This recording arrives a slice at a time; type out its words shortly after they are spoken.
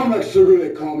comics are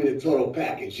really call me the total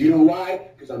package. You know why?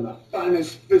 Because I'm the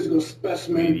finest physical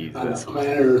specimen on the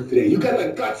planet Earth today. You got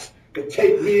the guts to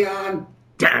take me on?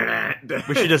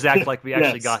 We should just act like we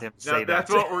actually got him to say that.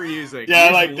 That's what we're using. Yeah,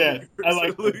 I like that. I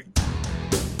like that.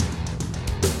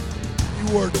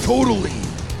 You are totally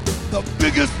the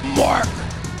biggest mark.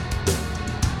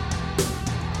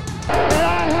 And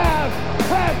I have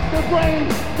half the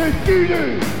brains that you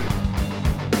do.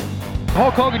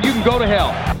 Hulk Hogan, you can go to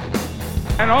hell.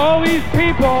 And all these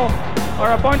people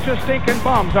are a bunch of stinking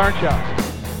bums, aren't you?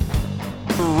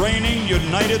 Reigning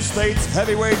United States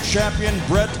heavyweight champion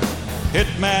Bret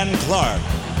Hitman Clark.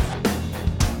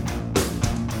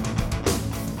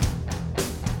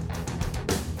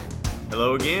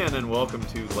 Hello again, and welcome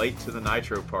to Late to the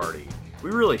Nitro Party. We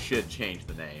really should change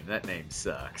the name. That name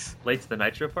sucks. Late to the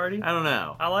Nitro Party? I don't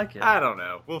know. I like it. I don't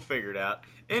know. We'll figure it out.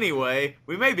 Anyway,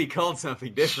 we may be called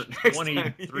something different next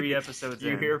 23 episodes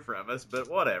you hear from us,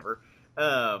 but whatever.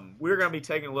 We're going to be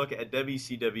taking a look at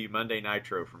WCW Monday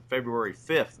Nitro from February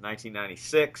 5th,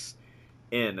 1996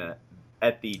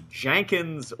 at the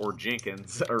Jenkins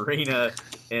Arena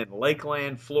in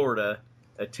Lakeland, Florida.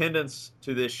 Attendance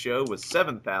to this show was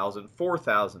 7,000,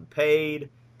 4,000 paid.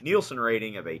 Nielsen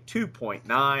rating of a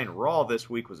 2.9. Raw this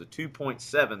week was a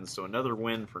 2.7, so another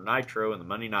win for Nitro in the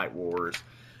Monday Night Wars.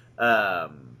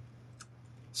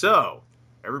 So,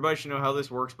 everybody should know how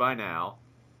this works by now,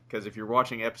 because if you're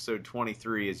watching episode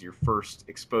 23 as your first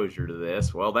exposure to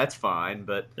this, well, that's fine,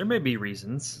 but... There may be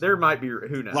reasons. There might be,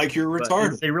 who knows. Like you're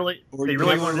retarded. They really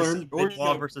wanted to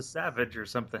Benoit versus Savage or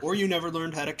something. Or you never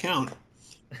learned how to count.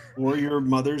 Or your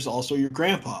mother's also your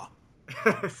grandpa.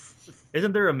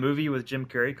 Isn't there a movie with Jim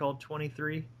Carrey called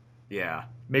 23? Yeah.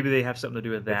 Maybe they have something to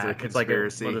do with that. It's like one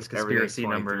of those conspiracy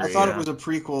numbers. I thought it was a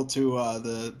prequel to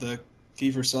the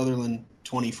Kiefer Sutherland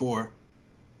 24.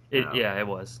 Yeah, it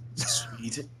was.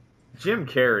 Sweet. Jim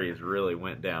Carrey really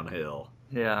went downhill.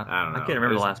 Yeah. I don't know. I can't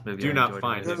remember the last movie. Do not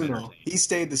find him entertaining. He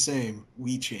stayed the same.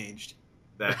 We changed.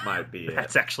 That might be it.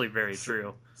 That's actually very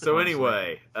true. So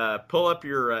anyway, pull up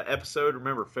your episode.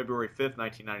 Remember, February 5th,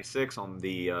 1996 on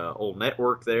the old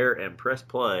network there, and press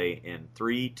play in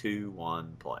 3, 2,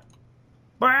 1, play.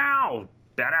 Wow!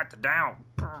 Down.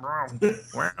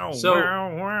 So,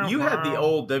 you had the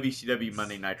old WCW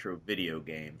Monday Nitro video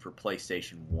game for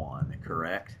PlayStation 1,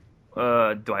 correct?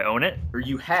 Do I own it? Or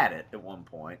you had it at one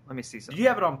point. Let me see something. Did you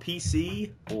have it on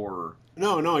PC, or...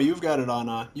 No, you've got it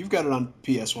on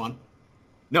PS1.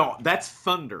 No, that's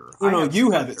Thunder. No,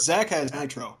 you have it. Zach has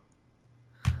Nitro.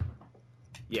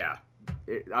 Yeah.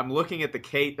 I'm looking at the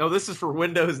case. Oh, this is for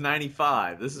Windows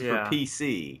 95. This is for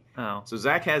PC. Oh. So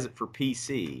Zach has it for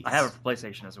PC. I have it for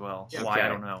PlayStation as well. Yeah, why, I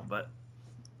don't know, but...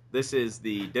 This is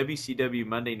the WCW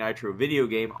Monday Nitro video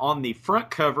game. On the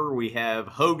front cover, we have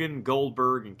Hogan,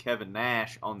 Goldberg, and Kevin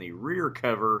Nash. On the rear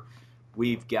cover,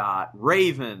 we've got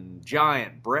Raven,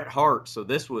 Giant, Bret Hart. So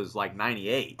this was like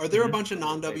 98. Are there a bunch of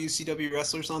non-WCW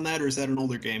wrestlers on that, or is that an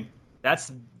older game?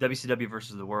 That's WCW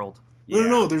versus the World. Yeah.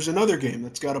 No, there's another game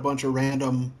that's got a bunch of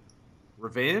random...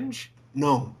 Revenge?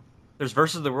 No. There's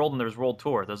Versus the World and there's World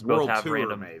Tour. Those both have Tour,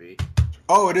 random... maybe.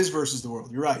 Oh, it is Versus the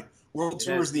World. You're right. World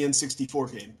Tour is the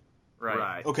N64 game.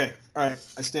 Right. Okay. All right.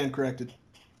 I stand corrected.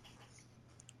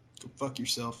 Go fuck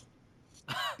yourself.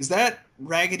 Is that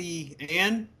Raggedy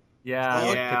Ann? Yeah, like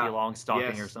Pippi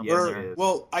Longstocking or something. Yes,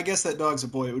 well, I guess that dog's a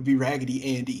boy. It would be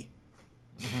Raggedy Andy.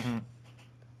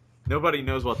 Nobody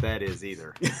knows what that is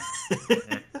either.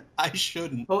 I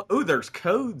shouldn't. Oh, there's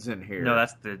codes in here. No,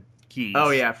 that's the keys. Oh,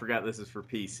 yeah, I forgot this is for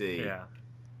PC. Yeah.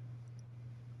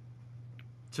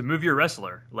 To move your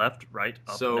wrestler, left, right,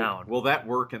 up, and down. Will that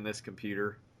work in this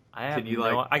computer? I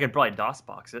can probably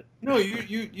DOS-box it. No,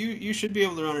 you should be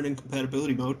able to run it in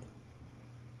compatibility mode.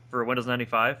 For Windows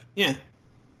 95? Yeah.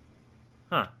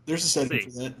 Huh. There's a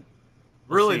setting for that.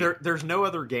 Really, there's no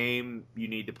other game you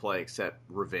need to play except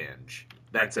Revenge.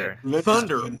 That's it.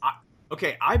 Thunder.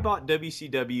 I bought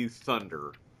WCW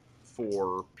Thunder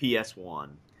for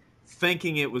PS1,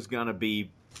 thinking it was going to be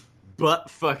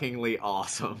butt-fuckingly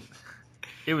awesome.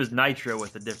 It was Nitro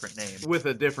with a different name. With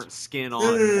a different skin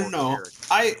on. No.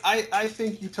 I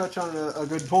think you touch on a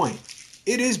good point.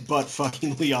 It is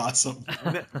butt-fuckingly awesome.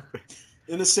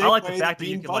 In the same I like way the fact that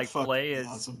you can play as...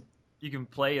 Awesome. You can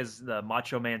play as the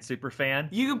Macho Man Superfan.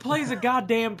 You can play as a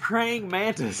goddamn praying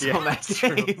mantis on that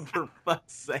game, for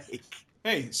fuck's sake.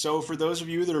 Hey, so for those of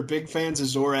you that are big fans of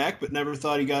Zorak but never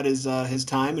thought he got his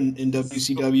time in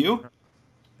WCW...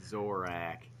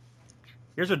 Zorak.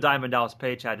 Here's what Diamond Dallas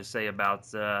Page had to say about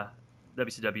WCW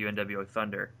NWO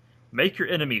Thunder. Make your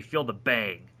enemy feel the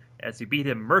bang as you beat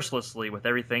him mercilessly with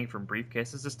everything from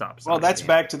briefcases to stop signs. Well, that's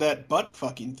back to that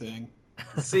butt-fucking thing.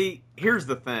 See, here's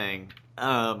the thing.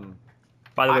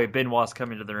 By the way, Benoit's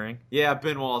coming to the ring. Yeah,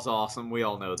 Benoit's awesome. We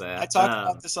all know that. I talked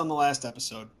about this on the last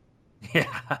episode.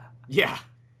 Yeah. Yeah.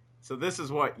 So this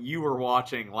is what you were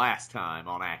watching last time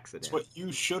on accident. It's what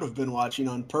you should have been watching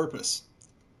on purpose.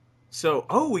 So,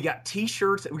 we got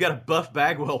T-shirts. We got a Buff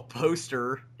Bagwell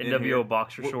poster. NWO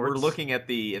boxer shorts. We're looking at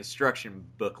the instruction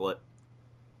booklet.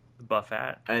 The buff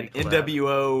hat. An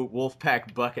NWO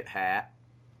Wolfpack bucket hat.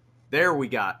 There we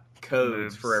got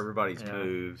codes for everybody's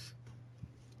moves.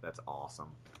 That's awesome.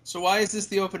 So why is this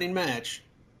the opening match?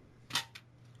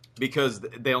 Because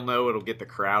they'll know it'll get the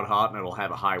crowd hot and it'll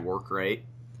have a high work rate.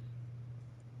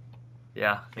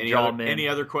 Yeah. Any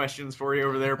other questions for you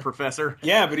over there, Professor?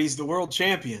 Yeah, but he's the world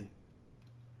champion.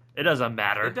 It doesn't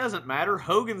matter. It doesn't matter.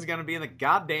 Hogan's going to be in the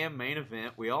goddamn main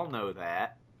event. We all know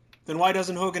that. Then why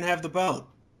doesn't Hogan have the belt?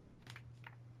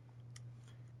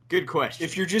 Good question.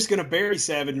 If you're just going to bury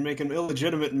Savage and make him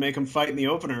illegitimate and make him fight in the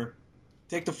opener,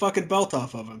 take the fucking belt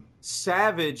off of him.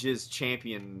 Savage's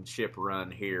championship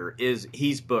run here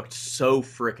he's booked so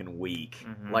freaking weak.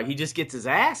 Mm-hmm. Like, he just gets his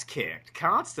ass kicked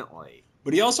constantly.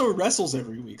 But he also wrestles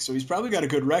every week, so he's probably got a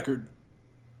good record.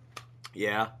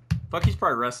 Yeah. Fuck, he's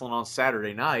probably wrestling on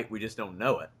Saturday night. We just don't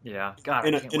know it. Yeah. God,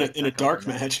 in a dark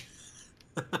match.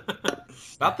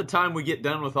 About the time we get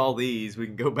done with all these, we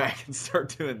can go back and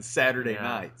start doing Saturday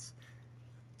nights.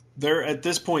 They're, at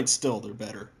this point, still, they're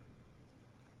better.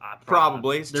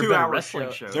 Probably. It's they're 2 hour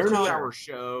wrestling show. shows. 2 hour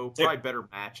show. Probably better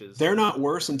matches. They're not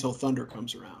worse until Thunder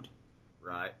comes around.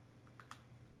 Right.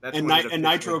 That's and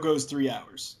Nitro goes 3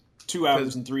 hours. 2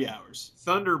 hours and 3 hours.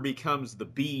 Thunder becomes the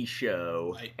B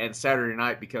show, and Saturday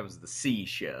night becomes the C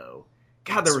show.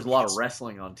 God, there was a lot of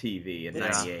wrestling on TV in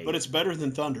 '98. But it's better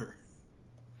than Thunder.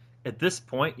 At this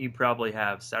point, you probably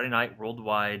have Saturday Night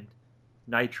Worldwide,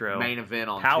 Nitro, main event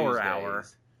on Power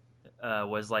Tuesdays. Hour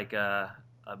was like a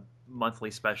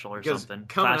monthly special or something.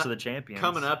 Clash of the Champions.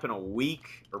 Coming up in a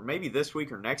week, or maybe this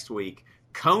week or next week,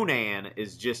 Conan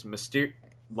is just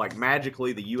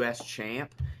magically the U.S.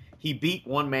 champ. He beat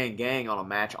One Man Gang on a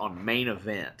match on main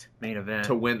event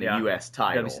to win the U.S.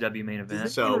 title. WCW main event.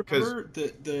 So, remember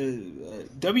the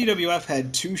WWF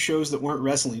had 2 shows that weren't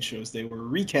wrestling shows. They were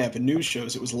recap and news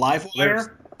shows. It was Livewire.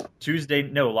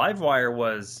 Livewire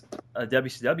was a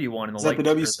WCW one in the late.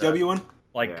 Is that the WCW one?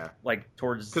 Like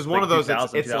towards because one of those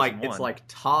it's like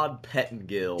Todd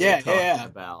Pettengill.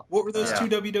 About. What were those 2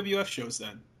 WWF shows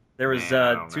then? There was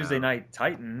Tuesday Night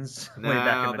Titans way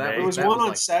back in the day. There was one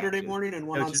on Saturday morning and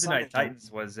one on Tuesday Sunday. Night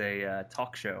Titans was a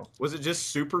talk show. Was it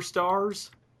just Superstars?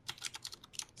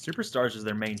 Superstars was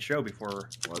their main show before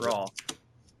Raw.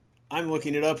 I'm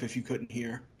looking it up if you couldn't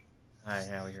hear.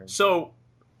 Yeah, we heard. So,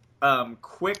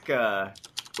 quick,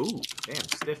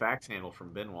 stiff axe handle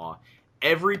from Benoit.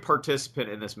 Every participant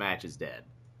in this match is dead.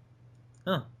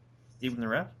 Huh. Even the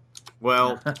ref?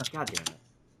 Well, God damn it.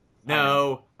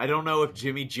 No, I don't know if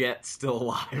Jimmy Jet's still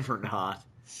alive or not.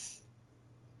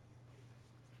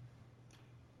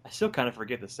 I still kind of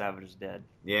forget that Savage is dead.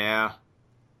 Yeah.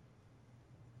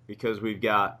 Because we've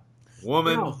got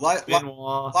Woman, Benoit.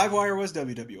 Livewire was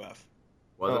WWF.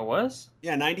 Was it was?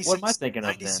 Yeah, 96. What am I thinking of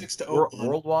 96 then? to 01.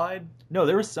 Worldwide? No,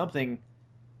 there was something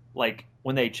like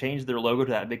when they changed their logo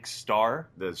to that big star.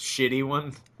 The shitty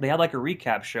one? They had like a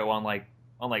recap show on network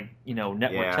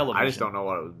television. I just don't know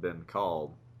what it had been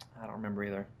called. I don't remember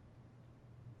either.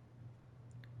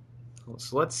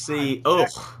 So let's see.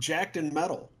 Jacked and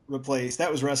Metal replaced.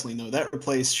 That was wrestling though. That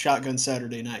replaced Shotgun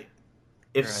Saturday Night.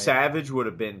 If Savage would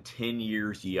have been 10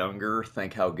 years younger,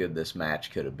 think how good this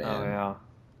match could have been. Oh yeah.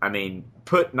 I mean,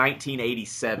 put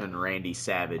 1987 Randy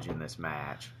Savage in this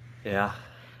match. Yeah.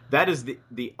 That is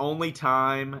the only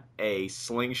time a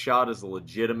slingshot is a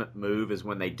legitimate move is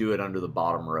when they do it under the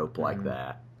bottom rope like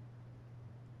that.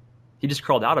 He just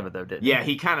crawled out of it, though, didn't he?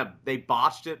 Yeah, they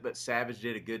botched it, but Savage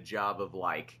did a good job of,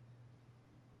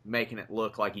 making it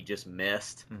look like he just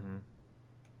missed. Mm-hmm.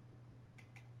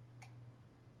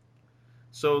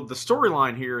 So the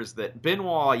storyline here is that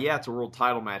Benoit, it's a world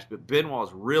title match, but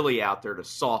Benoit's really out there to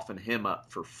soften him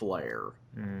up for Flair.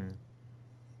 Mm.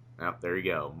 Oh, there you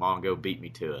go. Mongo beat me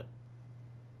to it.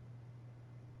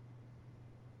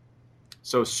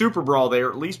 So Super Brawl, they're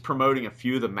at least promoting a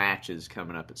few of the matches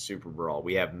coming up at Super Brawl.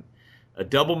 We have a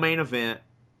double main event,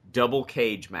 double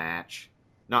cage match.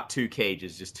 Not 2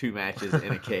 cages, just 2 matches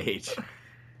in a cage.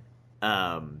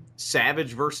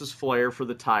 Savage versus Flair for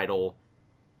the title.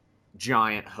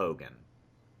 Giant Hogan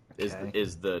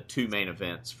is the 2 main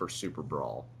events for Super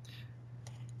Brawl.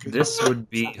 This would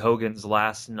be Hogan's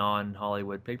last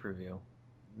non-Hollywood pay-per-view,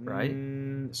 right?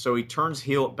 So he turns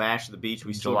heel at Bash at the Beach.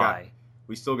 We still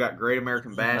got Great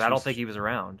American Bash. But I don't think he was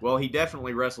around. Well, he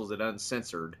definitely wrestles at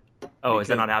Uncensored. Oh, has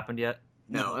that not happened yet?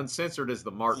 No, Uncensored is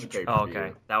the March pay-per-view. Oh,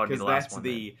 okay. That would be the last one.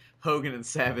 Because that's the Hogan and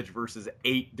Savage versus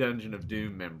 8 Dungeon of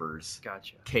Doom members.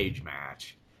 Gotcha. Cage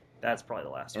match. That's probably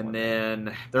the last one. And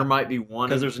then there might be one.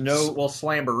 Because there's no. Well,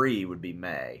 Slamboree would be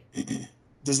May.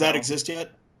 Does that exist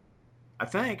yet? I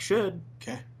think should.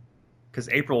 Okay. Because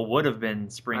April would have been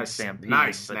Spring Stampede.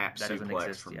 Nice but snap that doesn't suplex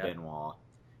exist from yet. Benoit.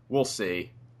 We'll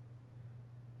see.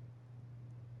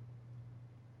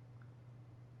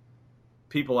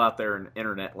 People out there in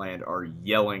internet land are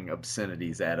yelling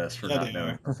obscenities at us for not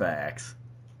knowing the facts.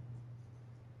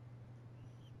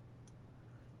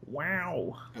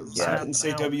 Wow. I didn't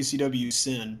say WCW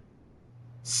sin.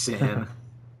 Sin.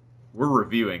 We're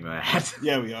reviewing that.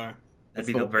 Yeah, we are.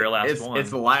 That'd be the very last one. It's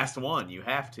the last one. You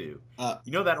have to.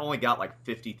 You know that only got like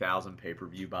 50,000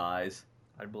 pay-per-view buys?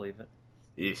 I'd believe it.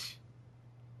 Ish.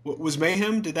 Was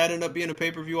Mayhem? Did that end up being a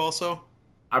pay-per-view also?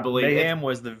 I believe Mayhem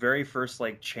was the very first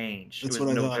change. That's it was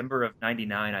what I November of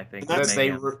 '99, I think.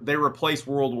 They replaced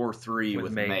World War III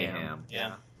with Mayhem.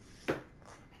 Yeah.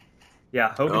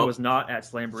 Yeah, Hogan was not at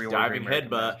Slamboree. Diving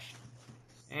headbutt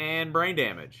and brain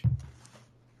damage.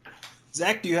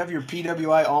 Zach, do you have your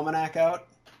PWI almanac out?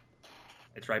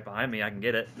 It's right behind me. I can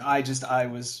get it. I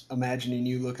was imagining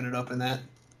you looking it up in that.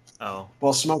 Oh.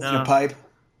 While smoking a pipe.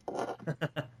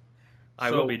 I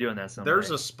will be doing that someday.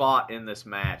 There's a spot in this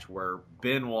match where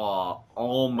Benoit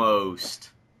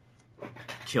almost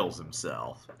kills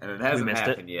himself, and it hasn't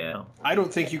happened yet. No. I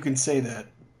don't think you can say that.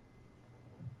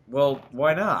 Well,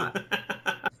 why not?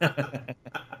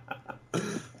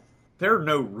 There are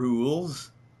no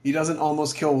rules. He doesn't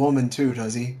almost kill a woman too,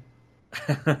 does he?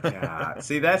 God.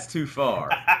 See, that's too far.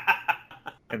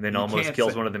 And then almost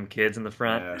kills one of them kids in the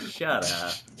front. Shut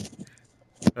up.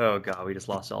 Oh God, we just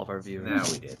lost all of our viewers. No,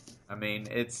 we did. I mean,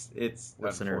 it's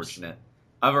Listeners. unfortunate.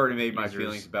 I've already made my Users.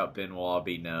 feelings about Benoit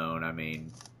be known. I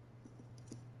mean,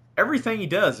 everything he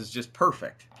does is just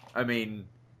perfect. I mean,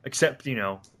 except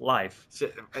life.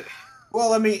 Well,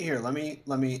 let me.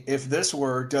 If this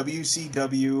were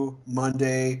WCW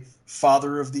Monday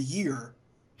Father of the Year,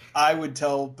 I would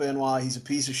tell Benoit he's a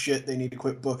piece of shit. They need to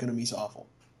quit booking him. He's awful.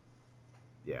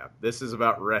 Yeah, this is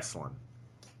about wrestling.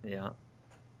 Yeah.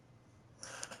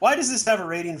 Why does this have a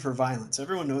rating for violence?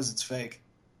 Everyone knows it's fake.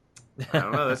 I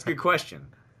don't know. That's a good question.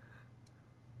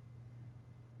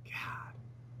 God.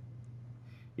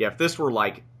 Yeah, if this were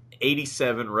like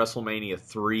 87 WrestleMania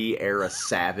 3 era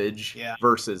Savage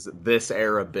versus this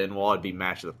era Benoit, it'd be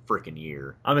match of the freaking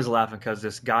year. I'm just laughing because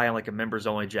this guy in a members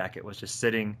only jacket was just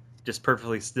sitting just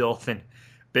perfectly still. Then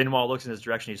Benoit looks in his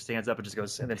direction, he stands up and just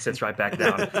goes, and then sits right back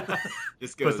down.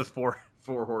 Just goes the four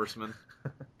horsemen.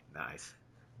 Nice.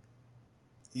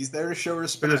 He's there to show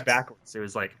respect. It was backwards. It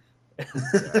was like.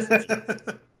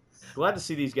 Glad to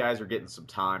see these guys are getting some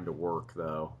time to work,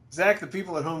 though. Zach, the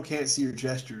people at home can't see your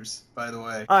gestures, by the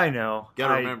way. I know.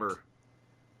 Gotta remember.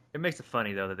 It makes it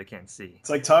funny, though, that they can't see. It's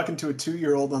like talking to a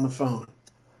 2-year-old on the phone.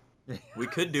 We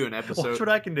could do an episode. Watch what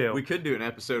I can do. We could do an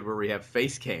episode where we have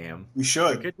face cam. We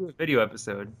should. We could do a video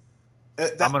episode.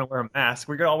 I'm going to wear a mask.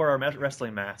 We could all wear our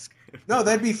wrestling mask. No,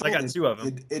 that'd be fun. I got 2 of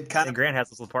them. And Grant has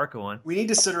this little Parker one. We need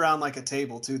to sit around like a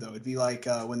table, too, though. It'd be like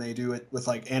when they do it with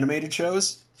animated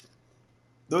shows.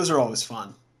 Those are always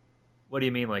fun. What do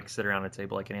you mean, sit around a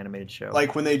table like an animated show?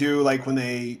 Like when they do, when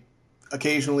they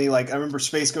occasionally, I remember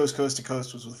Space Ghost Coast to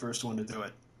Coast was the first one to do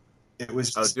it. It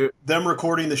was just them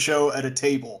recording the show at a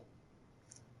table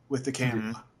with the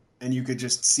camera, and you could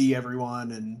just see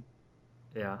everyone. And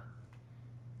yeah,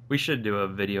 we should do a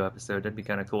video episode. That'd be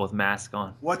kind of cool with mask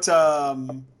on. What? How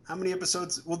many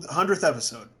episodes? Well, 100th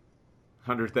episode.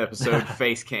 100th episode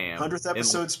face cam. 100th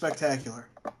episode spectacular.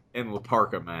 In La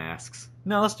Parka masks.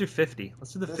 No, let's do 50.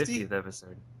 Let's do the 50th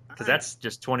episode. Because that's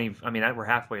just 20. I mean, we're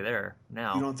halfway there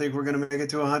now. You don't think we're going to make it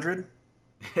to 100?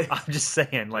 I'm just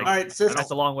saying. All right, 50.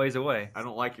 That's a long ways away. I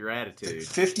don't like your attitude.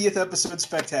 50th episode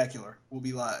spectacular. We'll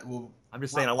be live. I'm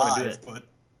just saying I want to do it. But...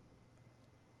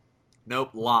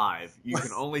 Nope, live. You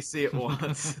can only see it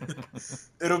once.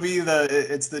 It'll be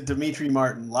it's the Dimitri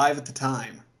Martin, live at the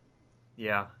time.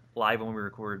 Yeah, live when we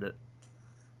recorded it.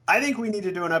 I think we need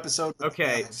to do an episode.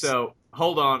 Okay, so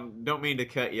hold on. Don't mean to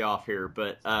cut you off here,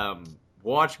 but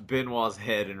watch Benoit's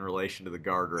head in relation to the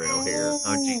guardrail here.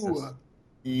 Oh, Jesus.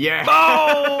 Yeah.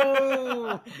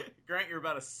 Oh! Grant, you're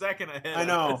about a second ahead. I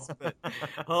know. Of this, but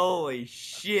holy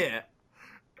shit.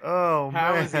 Oh,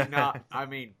 How man. is he not? I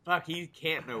mean, fuck, he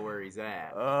can't know where he's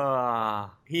at.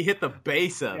 He hit the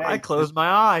base of it. I closed my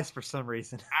eyes for some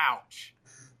reason. Ouch.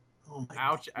 Oh my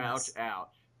Ouch, goodness. ouch.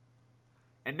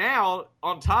 And now,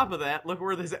 on top of that, look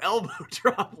where this elbow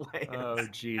drop lands. Oh,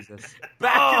 Jesus.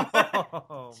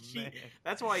 Oh, man.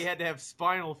 That's why he had to have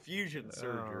spinal fusion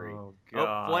surgery. Oh,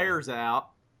 God. Flair's out.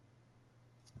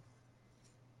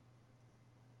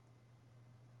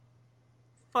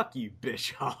 Fuck you,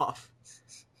 Bischoff.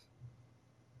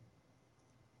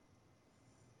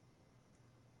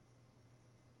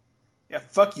 Yeah,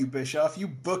 fuck you, Bischoff. You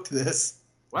booked this.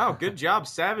 Wow, good job.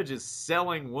 Savage is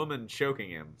selling woman choking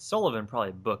him. Sullivan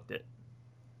probably booked it.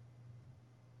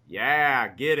 Yeah,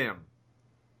 get him.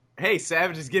 Hey,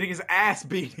 Savage is getting his ass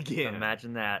beat again.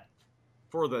 Imagine that.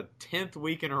 For the 10th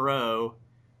week in a row.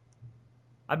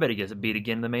 I bet he gets beat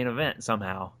again in the main event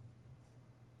somehow.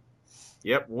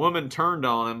 Yep, woman turned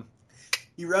on him.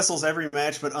 He wrestles every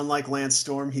match, but unlike Lance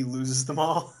Storm, he loses them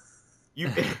all. You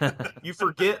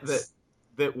forget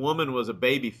that woman was a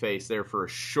babyface there for a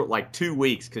short, like 2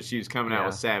 weeks, because she was coming out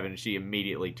with Savage, and she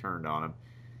immediately turned on him.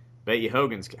 Bet you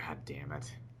Hogan's, god damn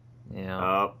it.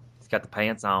 Yeah. He's got the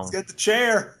pants on. He's got the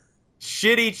chair.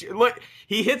 Look,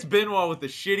 he hits Benoit with the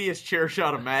shittiest chair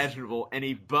shot imaginable, and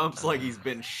he bumps like he's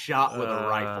been shot with a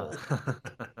rifle.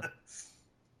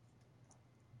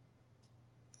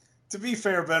 To be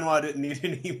fair, Benoit didn't need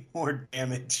any more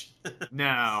damage.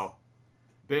 No.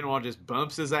 Benoit just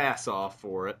bumps his ass off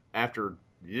for it after...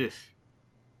 Ugh.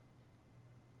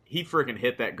 He freaking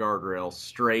hit that guardrail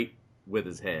straight with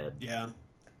his head. Yeah.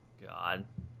 God.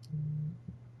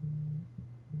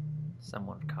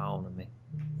 Someone calling me.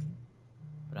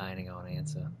 But I ain't gonna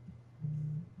answer.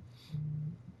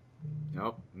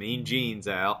 Nope. Mean Gene's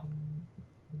out.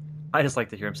 I just like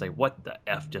to hear him say, "What the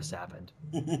F just happened?"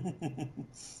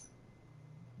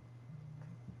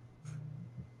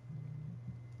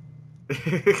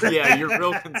 Yeah, you're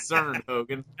real concerned,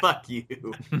 Hogan. Fuck you.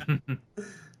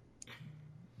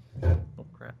 Oh,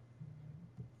 crap.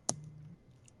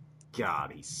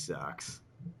 God, he sucks.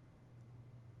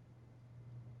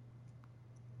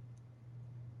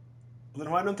 Then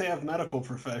why don't they have medical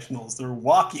professionals? They're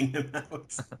walking him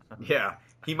out. Yeah,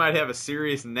 he might have a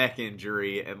serious neck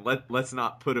injury, and let's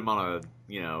not put him on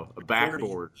a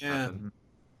backboard. Yeah.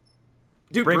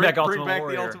 Dude, bring back the Ultimate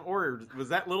Warrior. Was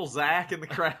that little Zach in the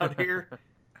crowd here?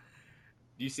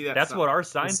 Do you see that? That's what our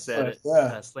sign said.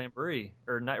 Yeah. Slamboree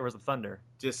or night or was it Thunder?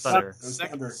 Just Thunder.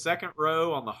 Second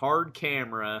row on the hard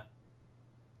camera.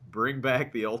 Bring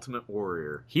back the Ultimate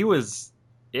Warrior. He was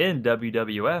in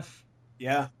WWF.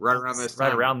 Yeah, right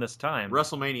around this time.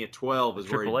 WrestleMania 12 is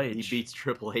Triple where H. he beats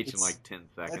Triple H in like 10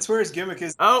 seconds. That's where his gimmick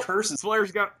is. Oh, curses.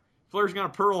 Flair's gonna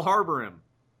Pearl Harbor him.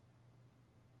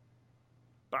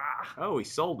 Bah. Oh, he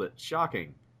sold it.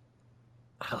 Shocking.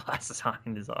 That sign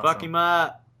is awesome. Fuck him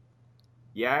up.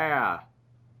 Yeah.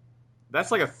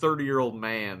 That's like a 30-year-old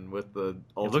man with the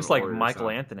Ultimate It looks like Warrior Michael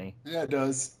sign. Anthony. Yeah, it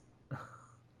does.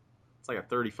 It's like a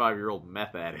 35-year-old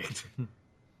meth addict.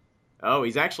 Oh,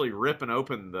 he's actually ripping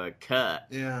open the cut.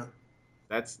 Yeah.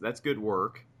 That's good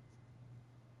work.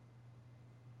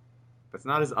 That's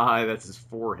not his eye, that's his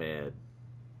forehead.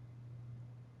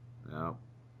 No.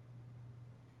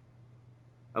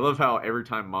 I love how every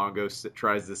time Mongo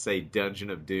tries to say Dungeon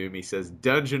of Doom, he says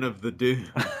Dungeon of the Doom.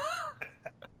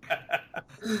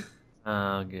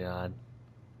 Oh, God.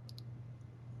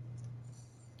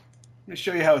 Let me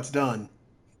show you how it's done.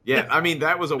 Yeah, I mean,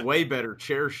 that was a way better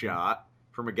chair shot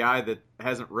from a guy that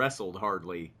hasn't wrestled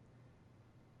hardly.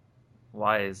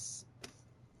 I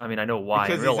know why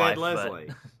because in real he's life, Ed Leslie.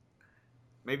 but...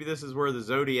 Maybe this is where the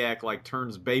Zodiac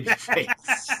turns babyface.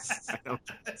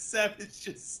 Savage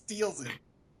just steals it.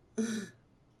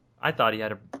 I thought he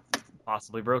had a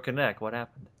possibly broken neck. What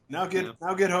happened? Now get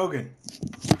Hogan.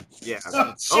 Yeah.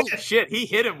 Oh shit! He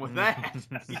hit him with that.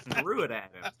 He threw it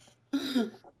at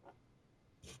him.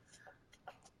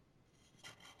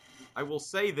 I will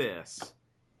say this: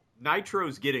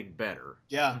 Nitro's getting better.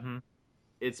 Yeah. Mm-hmm.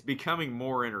 It's becoming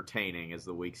more entertaining as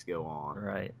the weeks go on.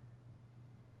 Right.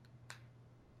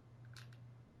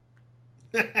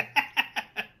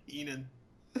 Enan.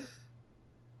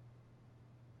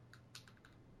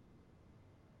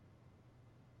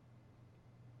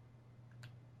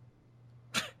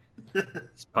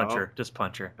 Just punch her. Just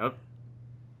punch her. Oh.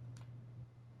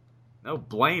 No,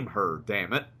 blame her,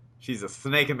 damn it. She's a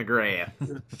snake in the grass.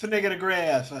 Snake in the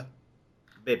grass.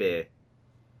 Baby.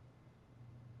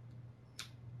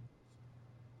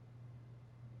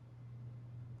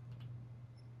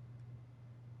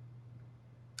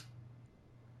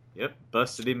 Yep,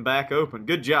 busted him back open.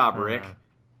 Good job, Rick.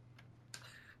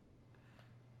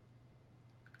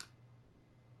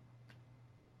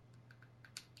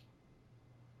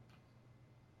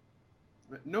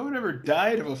 No one ever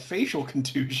died of a facial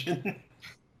contusion.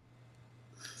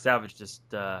 Savage just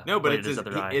no, but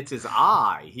it's his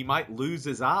eye. He might lose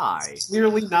his eye. It's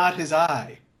clearly not his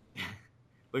eye.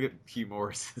 Look at Hugh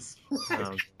Morris's.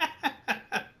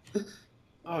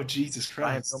 Oh, Jesus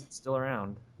Christ! I'm still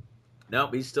around.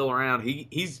 Nope, he's still around.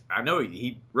 I know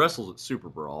he wrestles at Super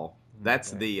Brawl.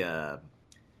 That's the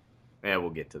Yeah, we'll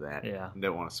get to that. Yeah.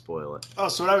 Don't want to spoil it. Oh,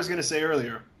 so what I was going to say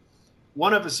earlier.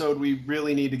 One episode, we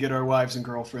really need to get our wives and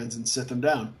girlfriends and sit them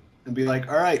down and be like,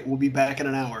 all right, we'll be back in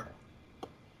an hour.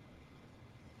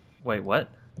 Wait, what?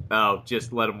 Oh,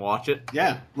 just let them watch it?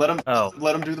 Yeah, let them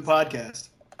do the podcast.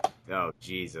 Oh,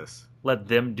 Jesus. Let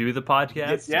them do the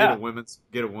podcast?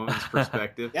 Get a woman's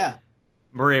perspective. Yeah.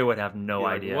 Maria would have no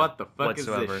idea. What the fuck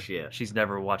whatsoever. is this shit? She's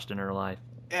never watched in her life.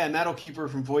 Yeah, and that'll keep her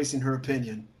from voicing her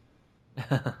opinion.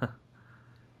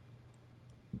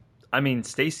 I mean,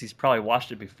 Stacy's probably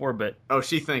watched it before, but... Oh,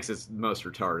 she thinks it's the most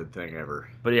retarded thing ever.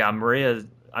 But yeah, Maria...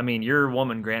 I mean, your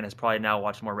woman, Grant, has probably now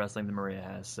watched more wrestling than Maria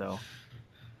has, so...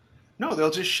 No,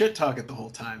 they'll just shit-talk it the whole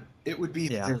time. It would be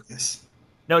hilarious.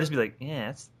 No, just be like, yeah,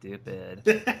 that's stupid.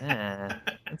 Yeah,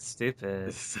 that's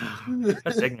stupid.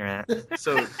 That's ignorant.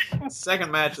 So,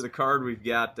 second match of the card, we've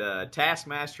got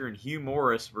Taskmaster and Hugh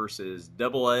Morris versus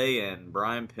Double A and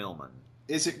Brian Pillman.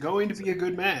 Is it going to be a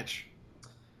good match?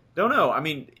 Don't know. I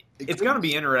mean... It's going to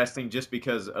be interesting just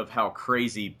because of how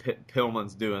crazy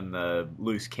Pillman's doing the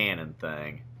loose cannon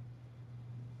thing.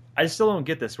 I still don't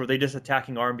get this. Were they just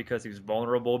attacking Arn because he was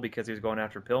vulnerable because he was going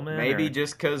after Pillman? Maybe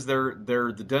just because they're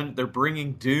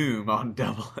bringing doom on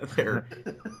Double. They're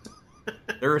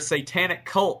a satanic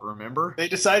cult. Remember? They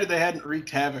decided they hadn't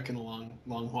wreaked havoc in a long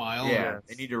while. Yeah,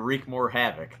 they need to wreak more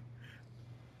havoc.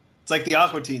 It's like the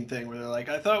Aqua Teen thing where they're like,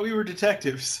 "I thought we were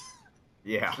detectives."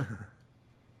 Yeah.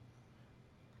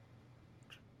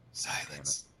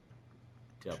 Silence.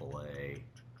 Double A.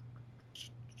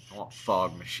 I want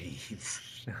fog machines.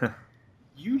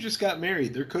 You just got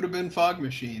married. There could have been fog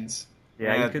machines.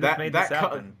 Yeah, you could have made this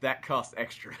happen. That cost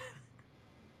extra.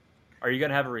 Are you going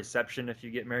to have a reception if you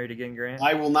get married again, Grant?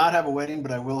 I will not have a wedding,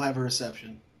 but I will have a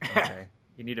reception. Okay.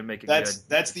 You need to make it good.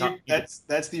 That's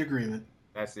the agreement.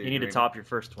 You need to top your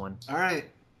first one. All right.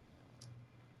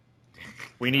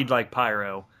 We need like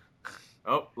pyro.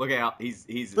 Oh, look out!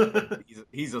 He's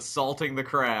assaulting the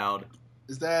crowd.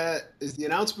 Is the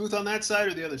announce booth on that side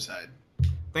or the other side?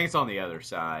 I think it's on the other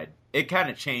side. It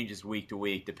kind of changes week to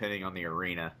week depending on the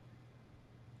arena.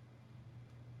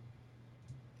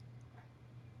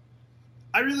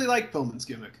 I really like Pillman's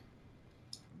gimmick.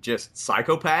 Just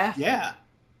psychopath? Yeah.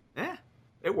 Yeah,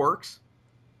 it works.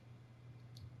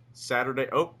 Saturday.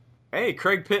 Oh, hey,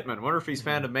 Craig Pittman. Wonder if he's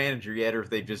found a manager yet, or if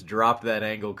they've just dropped that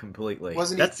angle completely.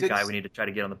 That's the guy we need to try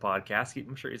to get on the podcast.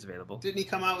 I'm sure he's available. Didn't he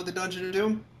come out with the Dungeon of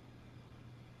Doom?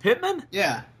 Pittman?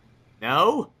 Yeah.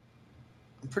 No.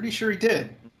 I'm pretty sure he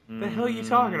did. The hell are you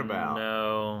talking about?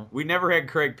 No. We never had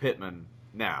Craig Pittman.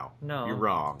 No. You're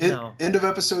wrong. End of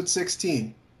episode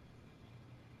 16.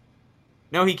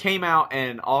 No, he came out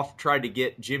and tried to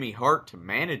get Jimmy Hart to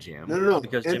manage him. No.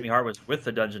 Because Jimmy Hart was with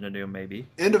the Dungeon of Doom, maybe.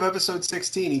 End of episode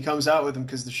 16, he comes out with him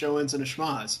because the show ends in a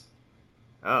schmoz.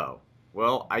 Oh.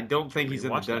 Well, I don't think he's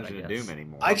in the Dungeon of Doom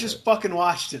anymore. I just fucking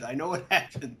watched it. I know what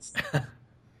happens.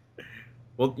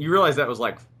 Well, you realize that was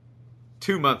like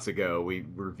 2 months ago we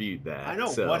reviewed that. I know.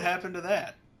 So. What happened to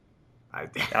that?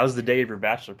 That was the day of your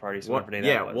bachelor party. So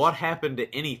what happened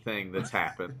to anything that's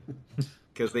happened?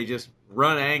 Because they just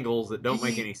run angles that don't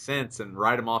make any sense and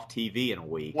write them off TV in a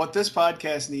week. What this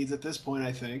podcast needs at this point,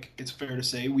 I think, it's fair to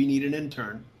say, we need an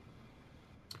intern.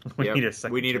 We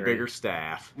need a bigger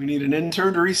staff. We need an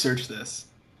intern to research this.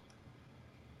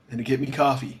 And to get me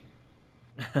coffee.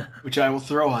 Which I will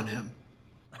throw on him.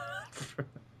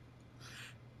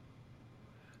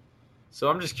 So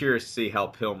I'm just curious to see how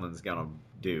Pillman's going to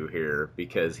do here,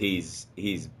 because he's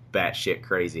batshit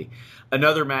crazy.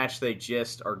 Another match they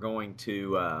just are going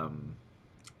to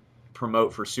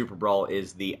promote for Super Brawl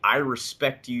is the I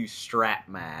Respect You strap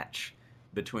match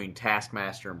between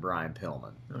Taskmaster and Brian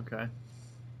Pillman. Okay.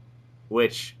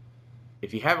 Which,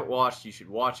 if you haven't watched, you should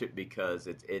watch it, because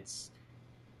it's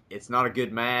not a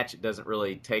good match. It doesn't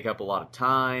really take up a lot of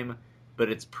time, but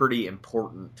it's pretty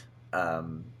important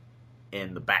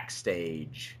in the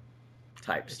backstage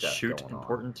type stuff. Shoot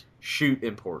important? Shoot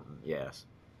important, yes.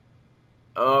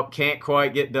 Oh, can't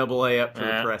quite get Double A up for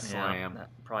the press slam. That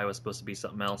probably was supposed to be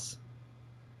something else.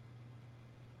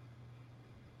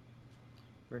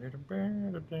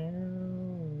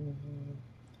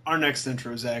 Our next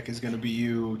intro, Zach, is going to be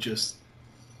you just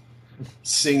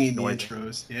singing the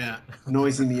intros. Yeah,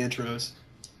 noising the intros.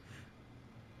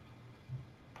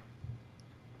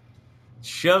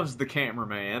 Shoves the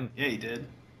cameraman. Yeah, he did.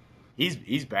 He's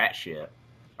batshit.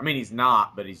 I mean, he's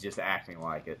not, but he's just acting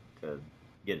like it to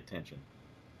get attention.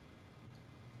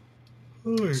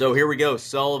 So here we go.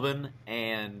 Sullivan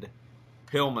and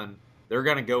Pillman, they're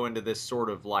going to go into this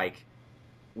sort of like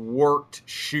worked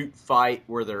shoot fight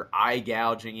where they're eye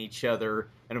gouging each other.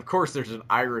 And of course there's an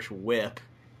Irish whip,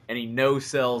 and he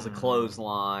no-sells a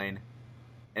clothesline.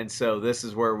 And so this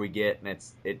is where we get, and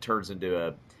it turns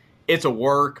into it's a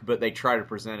work, but they try to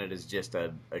present it as just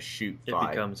a shoot fight. It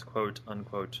becomes quote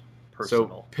unquote personal.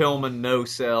 So Pillman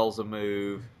no-sells a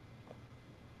move,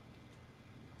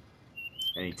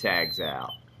 and he tags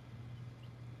out.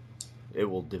 It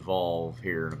will devolve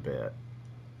here in a bit.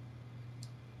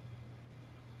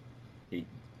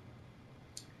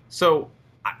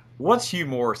 What's Hugh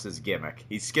Morris's gimmick?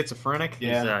 He's schizophrenic?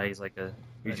 Yeah. He's like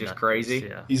He's just crazy?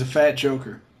 Yeah. He's a fat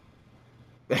joker.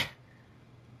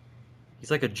 He's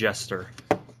like a jester.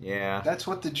 Yeah. That's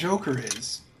what the Joker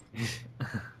is.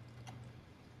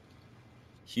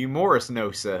 Hugh Morris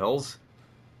no-sells.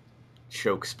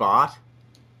 Choke spot.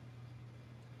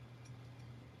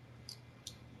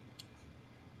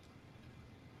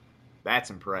 That's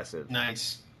impressive.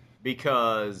 Nice.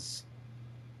 Because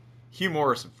Hugh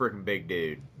Morris is a freaking big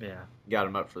dude. Yeah. Got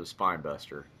him up for the spine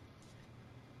buster.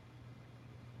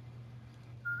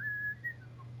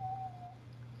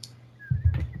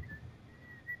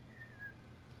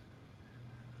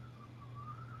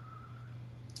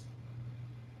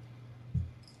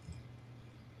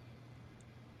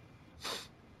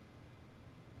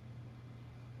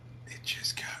 It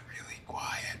just got really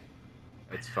quiet.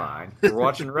 It's fine. We're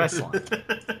watching wrestling.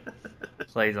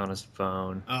 Plays on his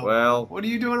phone. Oh, Well, what are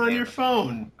you doing on your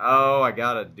phone? Oh, I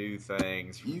gotta do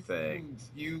things for things.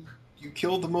 You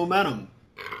killed the momentum.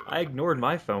 I ignored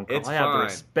my phone call. It's I have fine.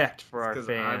 respect for our Because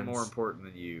fans. I'm more important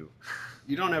than you.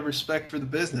 You don't have respect for the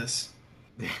business.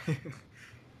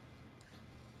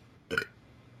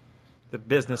 The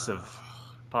business of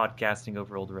podcasting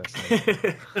over old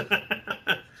wrestling.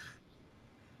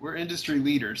 We're industry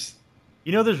leaders.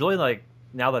 You know, there's really like,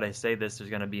 now that I say this, there's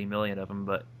going to be a million of them,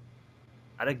 but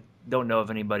I don't know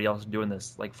of anybody else doing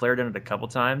this. Like, Flair did it a couple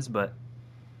times, but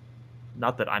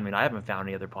not that, I mean, I haven't found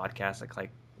any other podcasts that like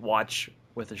watch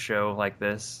with a show like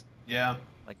this. Yeah.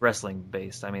 Like wrestling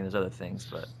based. I mean, there's other things,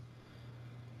 but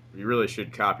You really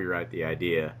should copyright the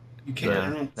idea. You can't. Yeah,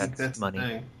 I don't think that's money. the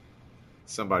thing.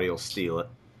 Somebody will steal it.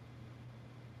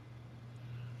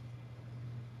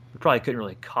 we probably couldn't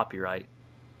really copyright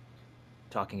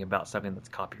talking about something that's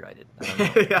copyrighted. I don't know.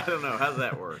 I don't know. How's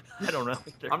that work? I don't know.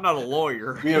 I'm not a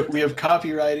lawyer. We have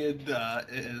copyrighted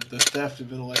the theft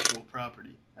of intellectual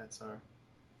property. That's our.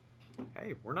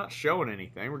 Hey, we're not showing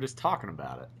anything. We're just talking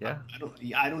about it. Yeah.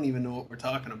 I don't even know what we're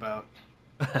talking about.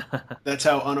 That's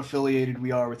how unaffiliated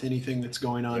we are with anything that's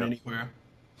going on anywhere.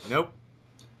 Nope.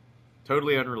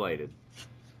 Totally unrelated.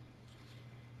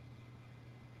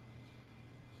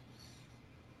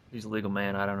 He's a legal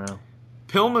man. I don't know.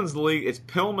 Pillman's the league. It's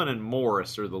Pillman and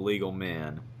Morris are the legal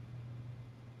men.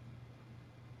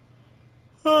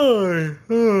 It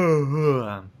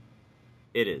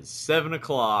is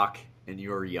 7:00 and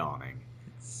you're yawning.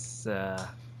 It's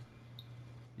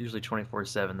usually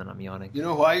 24/7 that I'm yawning. You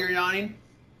know why you're yawning?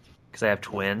 Because I have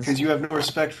twins. Because you have no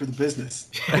respect for the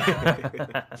business.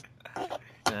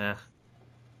 Yeah.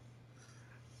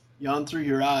 Yawn through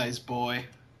your eyes, boy.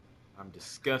 I'm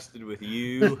disgusted with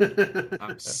you.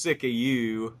 I'm sick of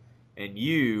you. And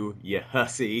you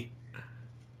hussy.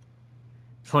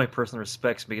 The only person that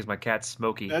respects me is my cat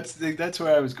Smokey. That's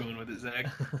where I was going with it, Zach.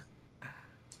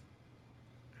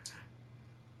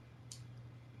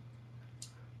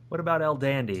 What about El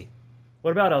Dandy?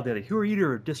 What about El Dandy? Who are you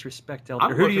to disrespect El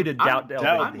Dandy? Who are you to doubt El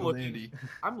Dandy?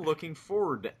 I'm looking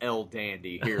forward to El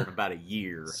Dandy here in about a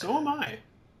year. So am I.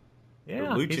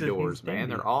 Yeah, the Luchadors, man,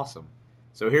 they're awesome.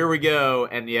 So here we go,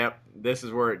 and yep, this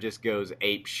is where it just goes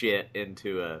ape shit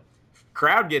into a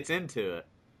crowd gets into it.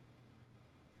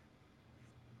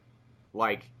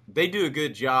 Like, they do a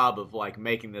good job of like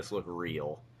making this look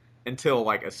real until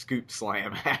like a scoop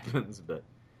slam happens, but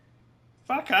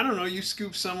fuck, I don't know, you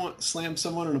slam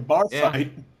someone in a bar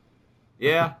fight.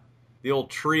 Yeah. The old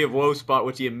Tree of Woe spot,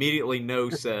 which he immediately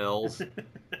no-sells.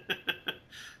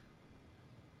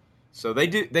 So they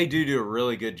do a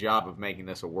really good job of making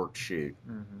this a worked shoot.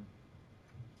 Mm-hmm.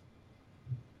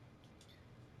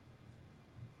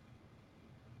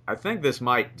 I think this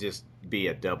might just be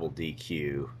a double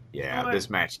DQ. Yeah, You know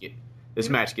this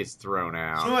match gets thrown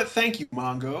out. You know what? Thank you,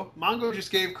 Mongo. Mongo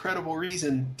just gave credible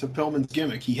reason to Pillman's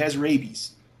gimmick. He has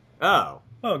rabies. Oh,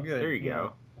 good. There you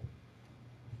go.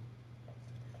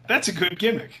 That's a good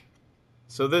gimmick.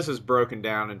 So this is broken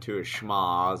down into a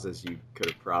schmoz, as you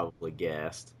could have probably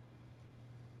guessed.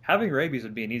 Having rabies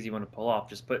would be an easy one to pull off.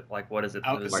 Just put, like, what is it?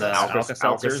 Alka-Seltzer.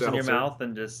 Alka-Seltzers in your Alka-Seltzer. mouth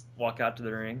and just walk out to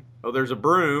the ring. Oh, there's a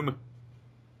broom.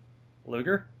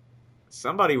 Luger?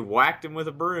 Somebody whacked him with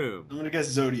a broom. I'm going to guess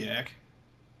Zodiac.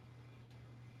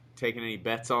 Taking any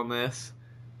bets on this?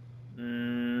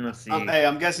 Let's see. Hey,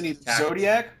 I'm guessing either Tax.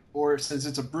 Zodiac or, since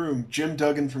it's a broom, Jim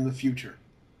Duggan from the future.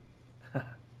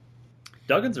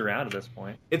 Duggan's around at this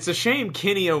point. It's a shame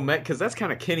Kenny Omega, because that's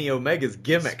kind of Kenny Omega's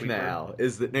gimmick Sweeper. now,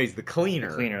 is that he's the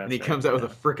cleaner. And he comes out with a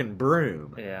freaking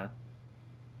broom. Yeah.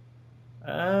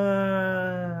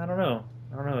 I don't know.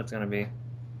 I don't know what it's going to be.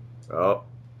 Oh.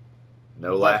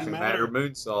 No laughing matter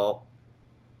moonsault.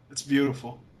 It's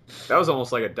beautiful. That was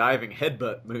almost like a diving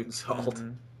headbutt moonsault.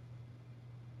 Mm-hmm.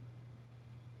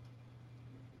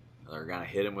 They're going to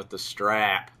hit him with the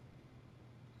strap.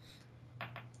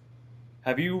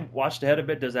 Have you watched ahead a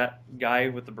bit? Does that guy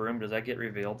with the broom, does that get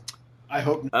revealed? I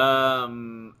hope.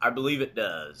 I believe it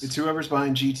does. It's whoever's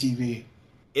behind GTV.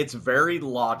 It's very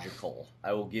logical.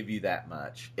 I will give you that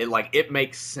much. It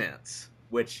makes sense,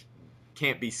 which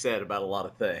can't be said about a lot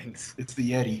of things. It's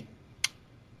the Yeti.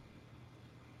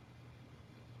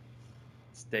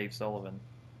 It's Dave Sullivan.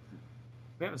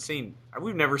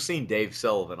 We've never seen Dave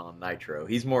Sullivan on Nitro.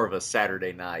 He's more of a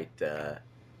Saturday night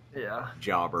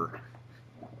jobber.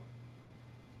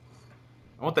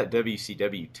 I want that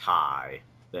WCW tie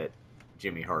that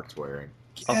Jimmy Hart's wearing.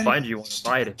 I'll find you one to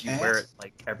buy it if you wear it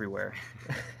everywhere.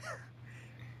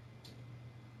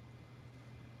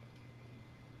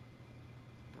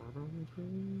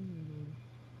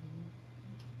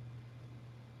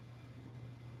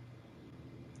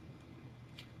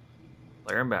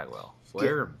 Flair and Bagwell.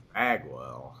 Flair and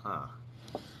Bagwell, huh?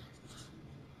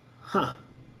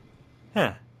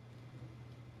 Huh.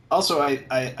 Also,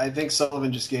 I think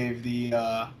Sullivan just gave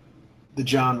the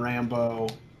John Rambo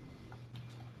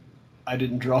I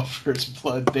didn't draw first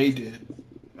blood, they did.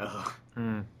 I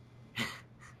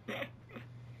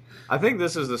think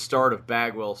this is the start of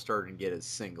Bagwell starting to get his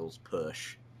singles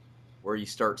push, where you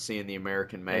start seeing the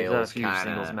American males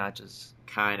singles matches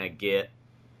kind of get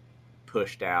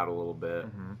pushed out a little bit.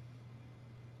 Mm-hmm.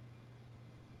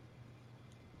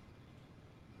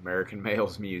 American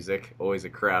males music, always a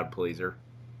crowd pleaser.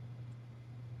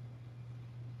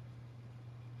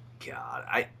 God,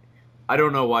 I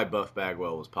don't know why Buff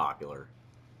Bagwell was popular.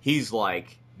 He's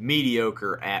like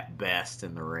mediocre at best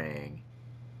in the ring.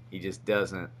 He just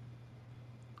doesn't.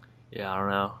 Yeah, I don't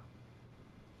know.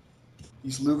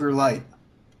 He's Luger Light.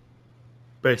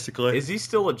 Basically. Is he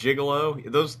still a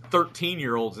gigolo? Those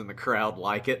 13-year-olds in the crowd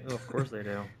like it. Oh, of course they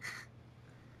do.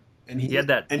 And he had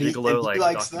that gigolo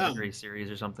documentary them. series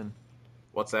or something.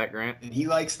 What's that, Grant? And he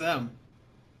likes them.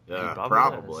 Yeah,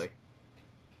 probably.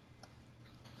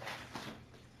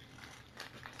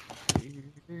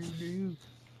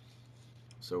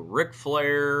 So Ric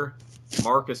Flair,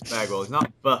 Marcus Bagwell. He's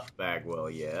not Buff Bagwell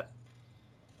yet.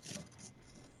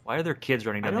 Why are there kids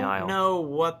running down the aisle? I don't know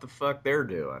what the fuck they're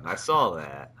doing. I saw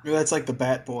that. Maybe that's like the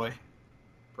Bat Boy.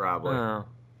 Probably.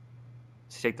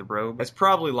 Does he take the robe? It's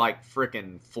probably like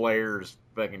frickin' Flair's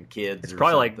fucking kids. It's or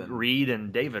probably something. like Reed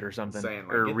and David or something. Saying,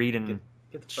 like, or Reed and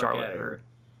get the fuck Charlotte outta here. or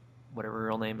whatever her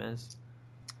real name is.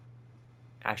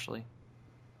 Ashley.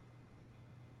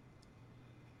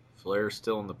 Flair's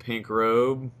still in the pink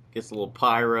robe. Gets a little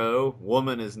pyro.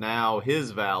 Woman is now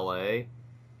his valet.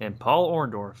 And Paul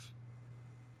Orndorff.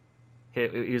 He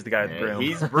was the guy with the broom.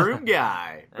 He's broom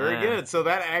guy. Very good. So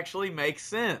that actually makes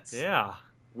sense. Yeah.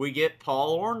 We get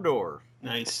Paul Orndorff.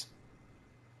 Nice.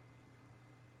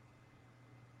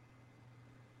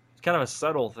 It's kind of a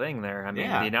subtle thing there. I mean,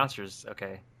 Yeah. the announcer's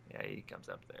okay. Yeah, he comes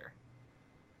up there.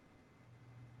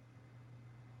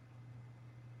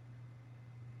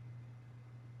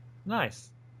 Nice.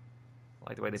 I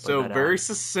like the way they put So that very out.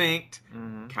 succinct,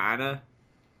 Mhm. kind of.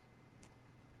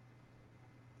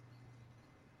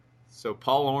 So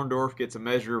Paul Orndorff gets a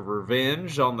measure of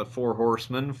revenge on the Four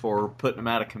Horsemen for putting him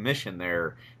out of commission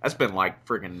there. That's been like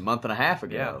friggin' month and a half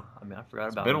ago. Yeah, I mean, I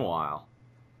forgot about It's been him. a while.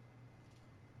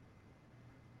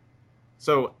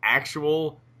 So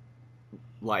actual,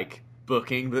 like,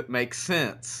 booking that makes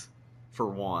sense for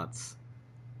once.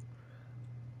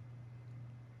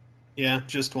 Yeah,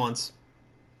 just once.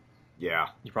 Yeah.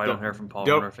 You probably don't hear from Paul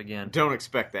don't- Orndorff again. Don't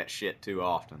expect that shit too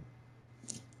often.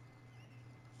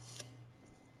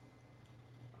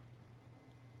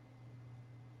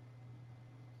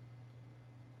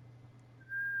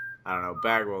 I don't know.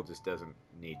 Bagwell just doesn't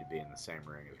need to be in the same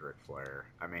ring as Ric Flair.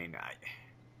 I mean,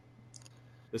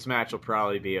 this match will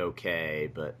probably be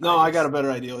okay, but No, I got a better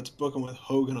idea. Let's book him with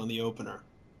Hogan on the opener.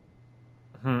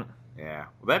 Yeah,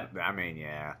 well,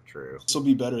 yeah, true. This will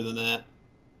be better than that.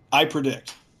 I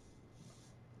predict.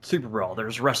 Super Brawl.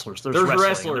 There's wrestlers. There's There's wrestling,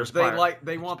 wrestlers. there's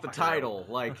They want the title.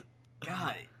 Like,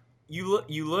 God, you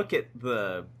look at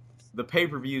the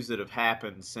pay-per-views that have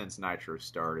happened since Nitro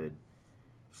started.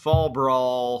 Fall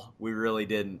Brawl, we really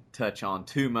didn't touch on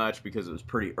too much because it was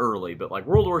pretty early. But like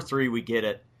World War III, we get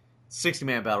it.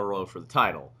 60-man battle royal for the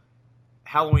title.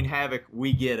 Halloween Havoc,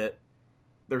 we get it.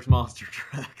 There's monster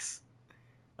trucks.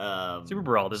 Super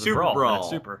Brawl. There's a brawl. That's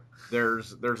super.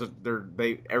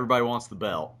 Everybody wants the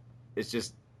belt. It's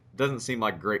just doesn't seem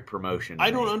like great promotion.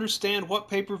 I don't understand what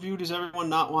pay-per-view does everyone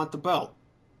not want the belt.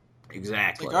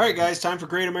 Exactly. Like, all right, guys, time for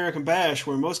Great American Bash,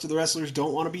 where most of the wrestlers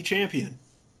don't want to be champion.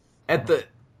 At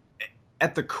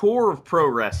the core of pro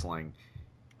wrestling,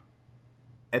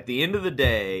 at the end of the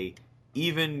day,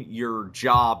 even your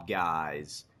job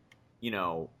guys, you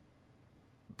know,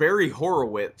 Barry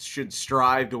Horowitz should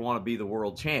strive to want to be the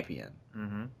world champion.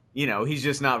 Mm-hmm. You know, he's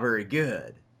just not very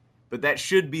good. But that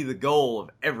should be the goal of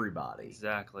everybody.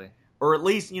 Exactly. Or at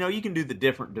least, you know, you can do the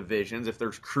different divisions if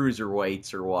there's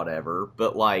cruiserweights or whatever.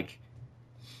 But, like,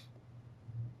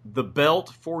 the belt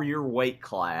for your weight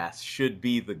class should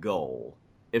be the goal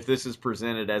if this is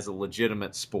presented as a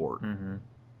legitimate sport. Mm-hmm.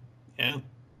 Yeah.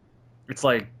 It's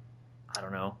like, I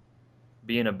don't know,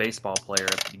 being a baseball player.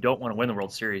 If you don't want to win the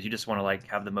World Series, you just want to, like,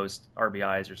 have the most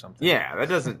RBIs or something. Yeah, that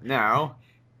doesn't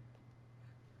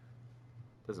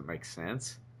make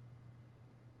sense.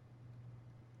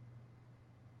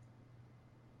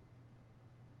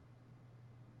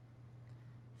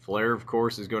 Flair, of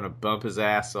course, is going to bump his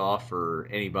ass off for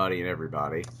anybody and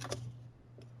everybody.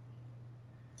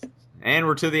 And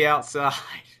we're to the outside.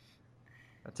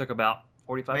 That took about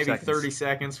 45 seconds. Maybe 30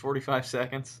 seconds, 45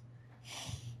 seconds.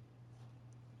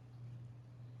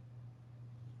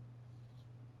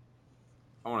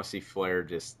 I want to see Flair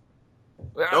just...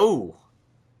 Oh!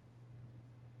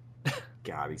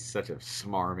 God, he's such a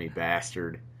smarmy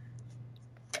bastard.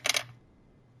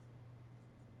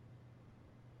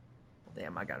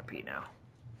 Damn, I gotta pee now.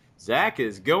 Zach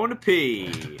is going to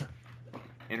pee.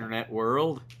 Internet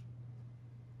world.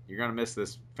 You're going to miss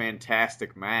this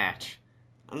fantastic match.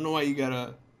 I don't know why you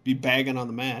gotta be bagging on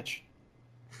the match.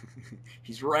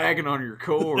 He's ragging on your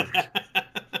cord.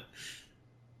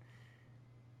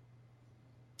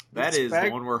 That is the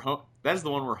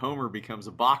one where Homer becomes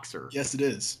a boxer. Yes, it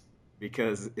is.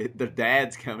 Because the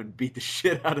dads come and beat the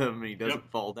shit out of him and he doesn't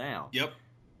fall down. Yep.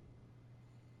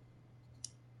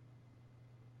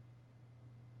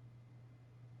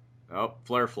 Oh,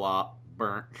 Flair flop.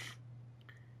 Burnt.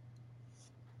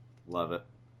 Love it.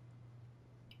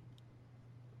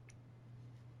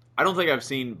 I don't think I've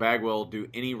seen Bagwell do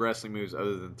any wrestling moves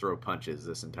other than throw punches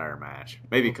this entire match.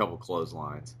 Maybe a couple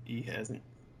clotheslines. He hasn't.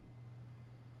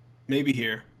 Maybe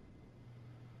here.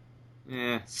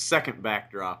 Second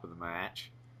backdrop of the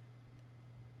match.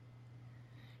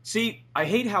 See, I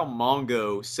hate how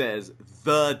Mongo says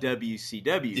the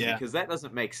WCW because that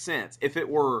doesn't make sense. If it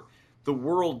were the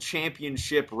World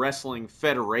Championship Wrestling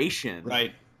Federation,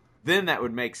 right, then that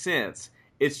would make sense.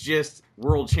 It's just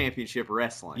World Championship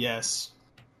Wrestling. Yes.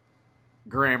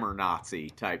 Grammar Nazi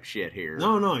type shit here.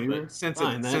 No, you're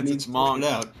fine. That needs pointed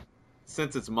out.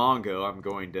 Since it's Mongo, I'm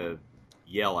going to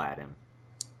yell at him.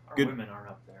 Our women are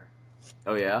up there.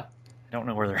 Oh, yeah? I don't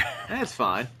know where they're at. That's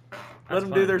fine. Let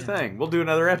them do their thing. We'll do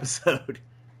another episode.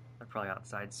 They're probably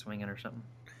outside swinging or something.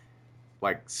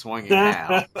 Like swinging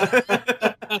now.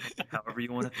 However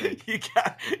you want to think.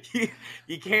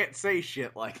 You can't say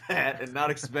shit like that and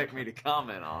not expect me to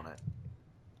comment on it.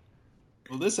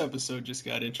 Well, this episode just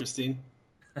got interesting.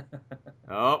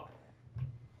 Oh.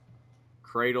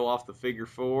 Cradle off the figure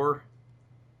four.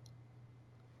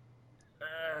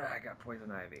 I got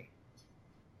poison ivy.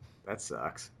 That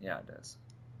sucks. Yeah, it does.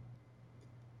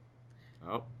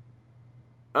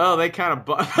 Oh, they kind of...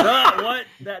 What?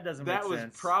 That doesn't make sense. That was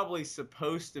probably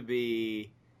supposed to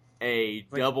be a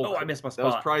double... Oh, I missed my spot.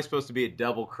 That was probably supposed to be a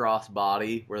double cross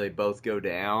body where they both go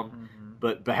down. Mm-hmm.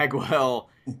 But Bagwell,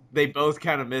 they both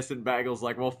kind of miss it. Bagwell's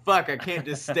like, well, fuck, I can't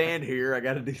just stand here. I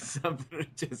got to do something.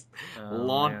 Just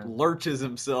lurches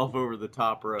himself over the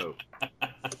top rope.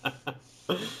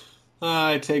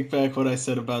 I take back what I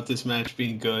said about this match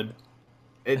being good.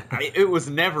 It was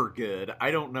never good.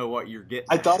 I don't know what you're getting.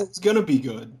 I thought it was going to be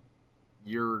good.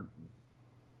 You're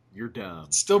dumb.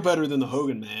 It's still better than the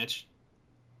Hogan match.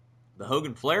 The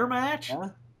Hogan-Flair match? Yeah.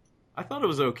 I thought it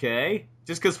was okay.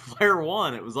 Just because Flair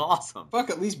won, it was awesome. Fuck,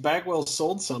 at least Bagwell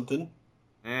sold something.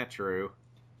 True.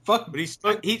 Fuck. But he's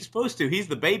supposed to. He's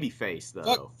the baby face,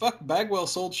 though. Fuck, Bagwell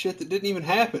sold shit that didn't even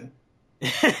happen.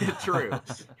 True.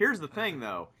 Here's the thing,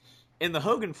 though. In the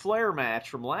Hogan-Flair match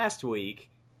from last week,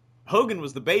 Hogan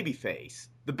was the babyface.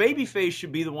 The babyface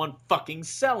should be the one fucking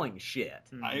selling shit.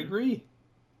 I agree.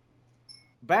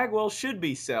 Bagwell should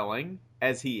be selling,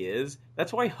 as he is.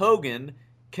 That's why Hogan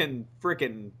can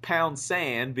frickin' pound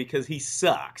sand, because he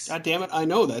sucks. God damn it, I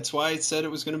know. That's why I said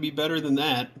it was going to be better than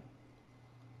that.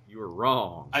 You were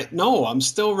wrong. No, I'm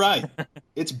still right.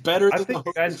 It's better than the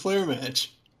Hogan-Flair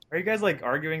match. Are you guys, like,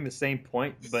 arguing the same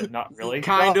point, but not really?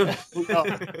 Kind of.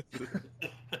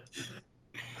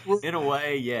 In a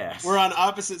way, yes. We're on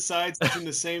opposite sides using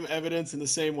the same evidence in the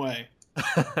same way.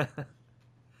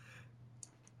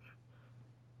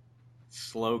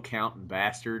 Slow counting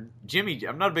bastard.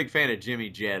 I'm not a big fan of Jimmy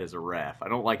Jett as a ref. I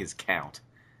don't like his count.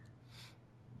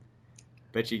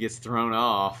 Bet he gets thrown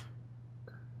off.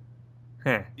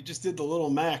 You just did the little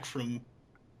Mac from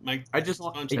Mike.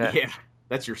 Yeah,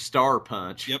 that's your star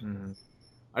punch. Yep. Mm-hmm.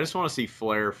 I just want to see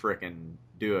Flair frickin'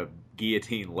 do a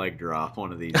guillotine leg drop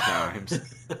one of these times.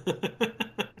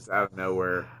 Just out of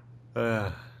nowhere.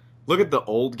 Look at the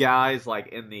old guys, like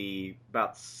in the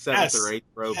about 7th or 8th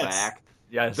row back.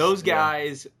 Yes. Those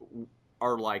guys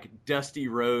are like Dusty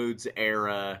Rhodes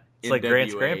era It's NWA like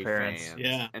Grant's grandparents. fans.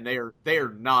 Yeah. And they are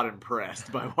not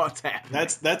impressed by what's happening.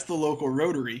 That's the local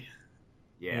Rotary.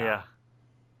 Yeah.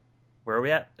 Where are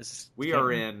we at?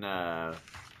 We're in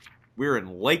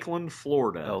Lakeland,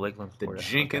 Florida. Oh, Lakeland, Florida. The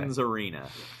Jenkins Arena.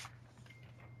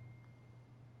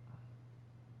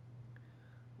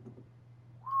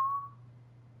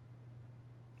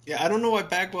 Yeah, I don't know why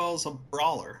Bagwell's a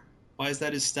brawler. Why is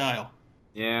that his style?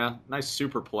 Yeah, nice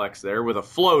superplex there with a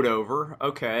float over.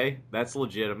 Okay, that's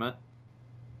legitimate.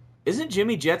 Isn't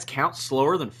Jimmy Jett's count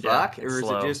slower than fuck? Yeah, or is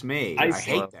slow. it just me? I I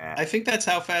hate that. I think that's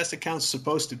how fast a count's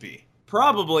supposed to be.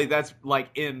 Probably that's like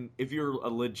if you're a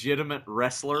legitimate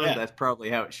wrestler, Yeah. that's probably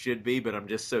how it should be, but I'm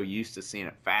just so used to seeing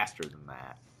it faster than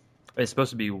that. It's supposed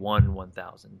to be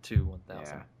 1,000, 2 1,000.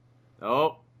 Yeah.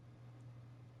 Oh.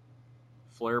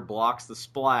 Flair blocks the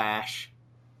splash.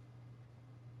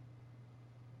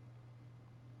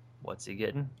 What's he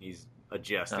getting? He's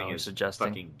adjusting his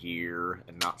fucking gear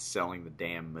and not selling the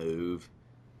damn move.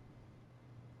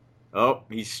 Oh,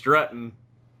 he's strutting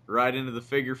right into the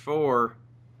figure 4.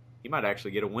 He might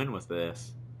actually get a win with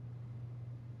this.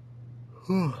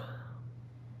 I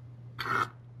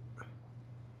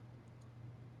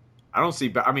don't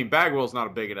see. I mean, Bagwell's not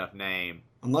a big enough name.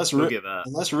 Unless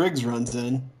Riggs runs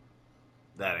in.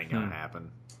 That ain't gonna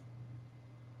happen.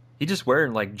 He's just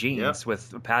wearing like jeans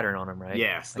with a pattern on them, right?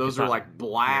 Yes, like those are like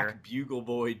black Bugle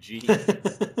Boy jeans.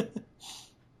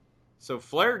 So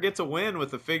Flair gets a win with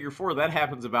the figure 4. That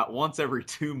happens about once every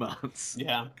 2 months.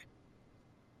 Yeah.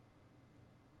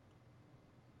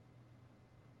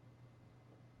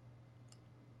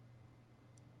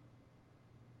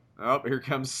 Oh, here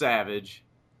comes Savage.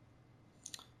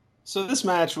 So this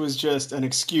match was just an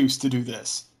excuse to do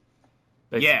this.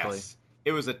 Basically. Yes.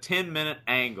 It was a 10-minute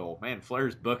angle. Man,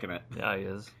 Flair's booking it. Yeah, he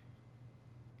is.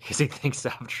 Because he thinks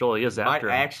Savage really is after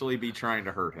him. Might actually be trying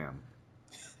to hurt him.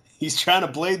 He's trying to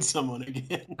blade someone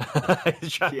again.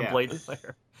 He's trying to blade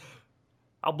Flair.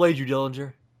 I'll blade you,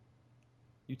 Dillinger.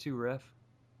 You too, ref.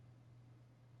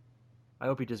 I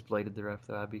hope he just bladed the ref,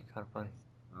 though. That'd be kind of funny.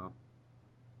 Oh.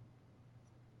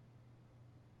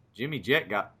 Jimmy Jett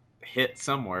got hit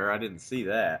somewhere. I didn't see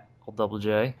that. Old Double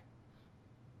J.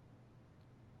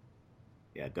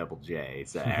 Yeah, Double J,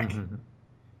 Zach.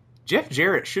 Jeff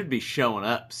Jarrett should be showing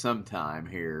up sometime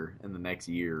here in the next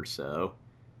year or so.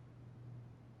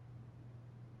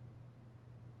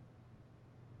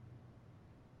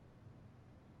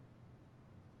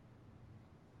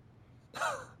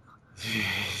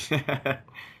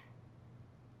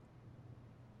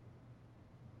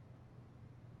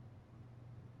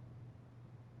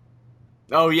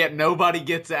 Oh, yeah, nobody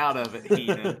gets out of it,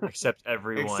 Heenan. Except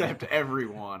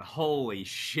everyone. Holy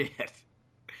shit.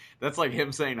 That's like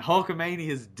him saying Hulkamania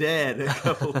is dead a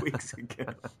couple of weeks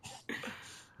ago.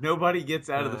 Nobody gets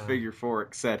out of the figure 4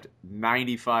 except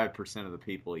 95% of the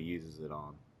people he uses it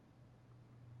on.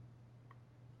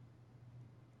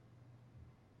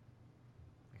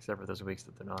 Except for those weeks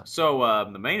that they're not. So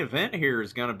the main event here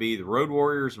is going to be the Road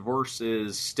Warriors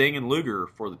versus Sting and Luger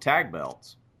for the tag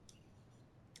belts.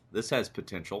 This has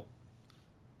potential.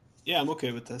 Yeah, I'm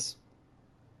okay with this.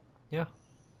 Yeah.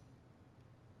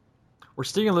 Were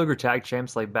Sting and Luger tag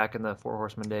champs like back in the Four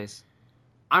Horsemen days?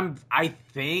 I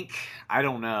think, I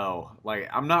don't know. Like,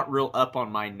 I'm not real up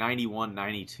on my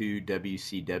 91-92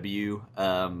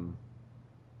 WCW.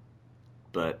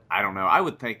 But I don't know. I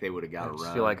would think they would have got a run.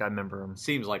 I feel like I remember them.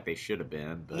 Seems like they should have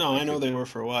been. But no, I know they were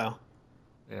for a while.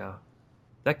 Yeah.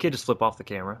 That kid just flip off the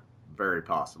camera. Very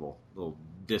possible. Little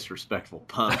disrespectful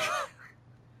punk.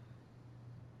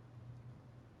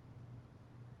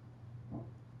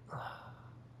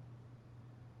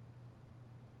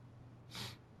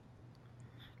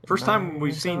 First time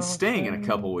we've seen Sting in a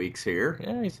couple weeks here.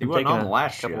 Yeah, he wasn't on the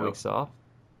last couple show. Weeks off.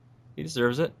 He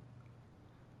deserves it.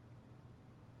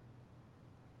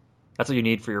 That's what you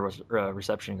need for your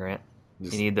reception, Grant.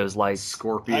 You need those lights.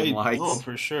 Scorpion lights. Oh,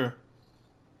 for sure.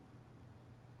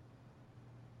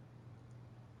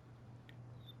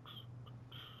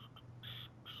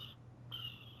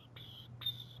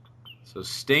 So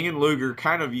Sting and Luger,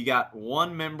 kind of, you got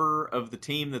one member of the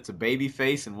team that's a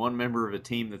babyface and one member of a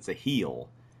team that's a heel.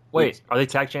 Wait, are they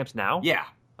tag champs now? Yeah.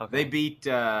 Okay. They beat...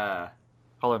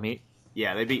 Harlem Heat?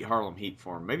 Yeah, they beat Harlem Heat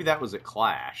for them. Maybe that was at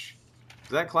Clash.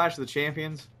 Was that Clash of the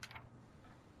Champions?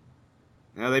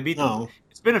 No, they beat them.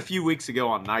 It's been a few weeks ago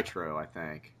on Nitro, I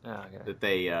think, that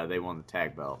they won the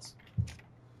tag belts.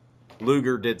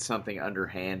 Luger did something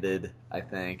underhanded, I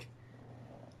think.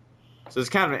 So it's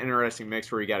kind of an interesting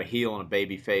mix where you got a heel and a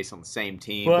baby face on the same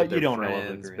team, but you don't know what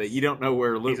Luger is. But you don't know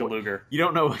where Luger. He's a Luger. You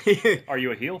don't know. Are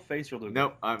you a heel, face, or Luger?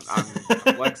 Nope, I'm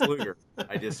Lex Luger.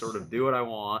 I just sort of do what I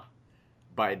want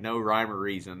by no rhyme or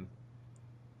reason.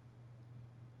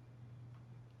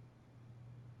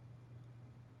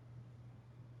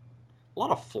 A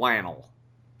lot of flannel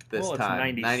this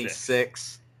time.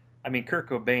 96. I mean, Kurt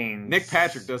Cobain. Nick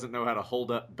Patrick doesn't know how to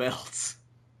hold up belts.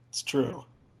 It's true.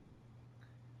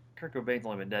 Kurt Cobain's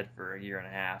only been dead for a year and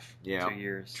a half. Yeah, 2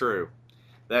 years. True.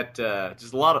 That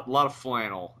just a lot of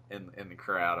flannel in the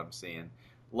crowd. I'm seeing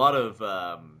a lot of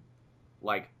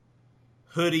like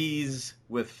hoodies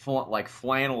with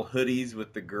flannel hoodies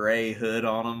with the gray hood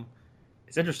on them.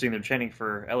 It's interesting they're chanting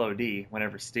for LOD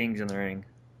whenever Sting's in the ring.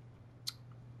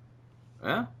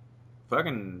 Yeah,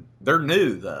 they're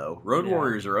new though. Road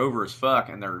Warriors are over as fuck,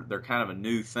 and they're kind of a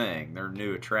new thing. They're a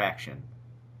new attraction.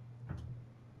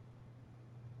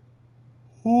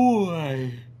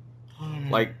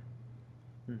 Like,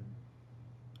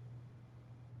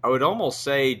 I would almost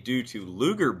say, due to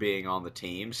Luger being on the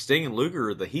team, Sting and Luger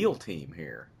are the heel team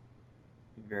here.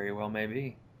 Very well,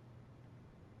 maybe.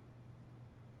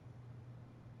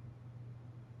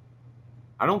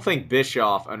 I don't think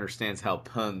Bischoff understands how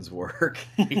puns work.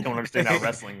 He don't understand how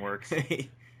wrestling works. It's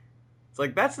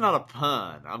like, that's not a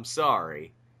pun. I'm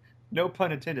sorry. No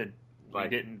pun intended. I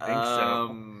didn't think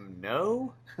so.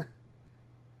 No?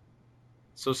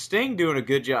 So Sting doing a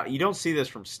good job. You don't see this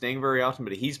from Sting very often,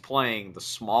 but he's playing the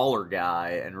smaller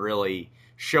guy and really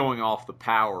showing off the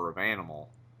power of Animal.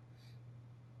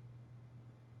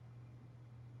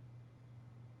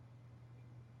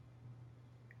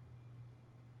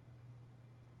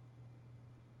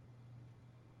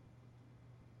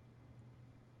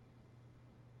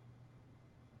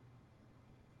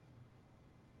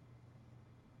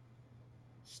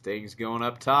 Sting's going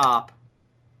up top.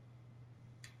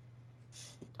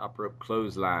 Top rope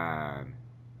clothesline.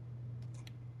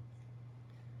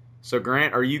 So,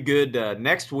 Grant, are you good?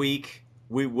 Next week,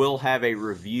 we will have a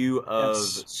review of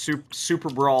Super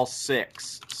Brawl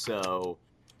 6. So,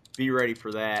 be ready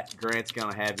for that. Grant's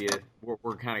going to have you.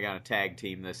 We're kind of going to tag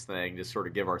team this thing, just sort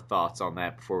of give our thoughts on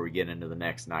that before we get into the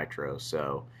next Nitro.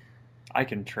 So, I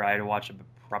can try to watch it,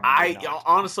 but probably not.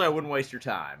 Honestly, I wouldn't waste your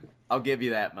time. I'll give you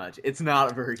that much. It's not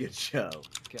a very good show.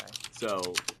 Okay.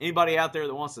 So anybody out there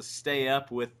that wants to stay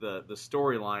up with the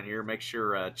storyline here, make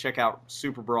sure check out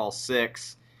Super Brawl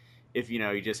 6 if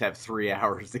you just have 3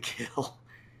 hours to kill.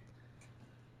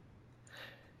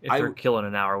 If they're killing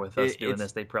an hour with us doing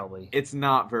this, they probably... It's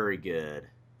not very good.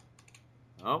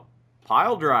 Oh,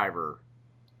 Pile Driver.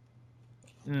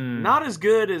 Not as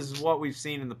good as what we've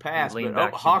seen in the past,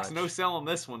 but Hawk's no-selling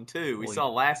this one, too. We saw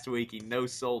last week he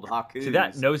no-sold Haku. See,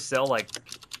 that no-sell, like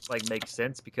makes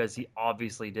sense because he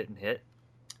obviously didn't hit.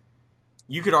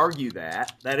 You could argue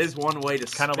that. That is one way to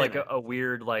kind of like a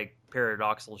weird,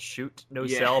 paradoxical shoot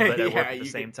no-sell, but it worked at the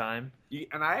same time.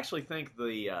 And I actually think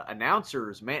the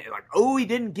announcers, he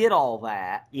didn't get all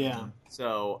that. Yeah.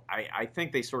 So I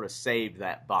think they sort of saved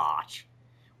that botch,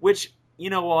 which... You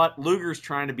know what? Luger's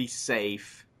trying to be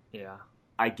safe. Yeah.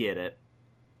 I get it.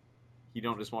 You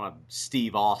don't just want to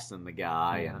Steve Austin the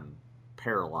guy and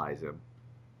paralyze him.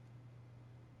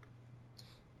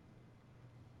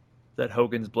 Is that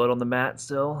Hogan's blood on the mat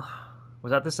still?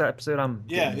 Was that this episode?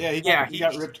 He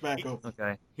got ripped back open.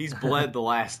 Okay. He's bled the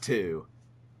last 2.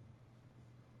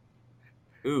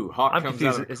 Ooh, Hawk I'm comes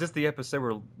confused. out of... Is this the episode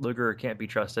where Luger can't be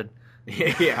trusted?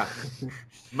 Yeah.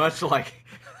 Much like...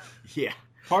 Yeah.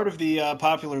 Part of the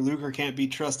popular Luger Can't Be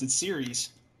Trusted series.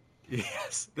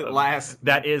 Yes.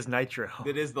 That is Nitro.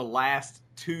 That is the last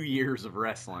 2 years of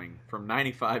wrestling. From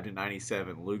 95 to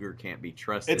 97, Luger Can't Be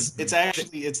Trusted. It's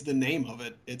the name of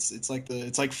it. It's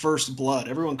like First Blood.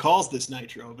 Everyone calls this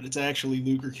Nitro, but it's actually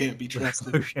Luger Can't Be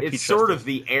Trusted. It's sort of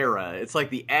the era. It's like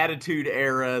the Attitude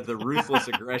Era, the Ruthless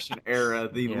Aggression Era,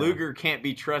 the Luger Can't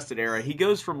Be Trusted era. He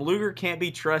goes from Luger Can't Be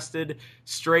Trusted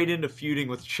straight into feuding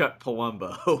with Chuck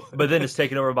Palumbo. But then it's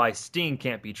taken over by Sting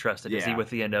Can't Be Trusted. Is he with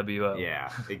the NWO?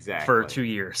 Yeah, exactly. For 2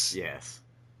 years. Yes.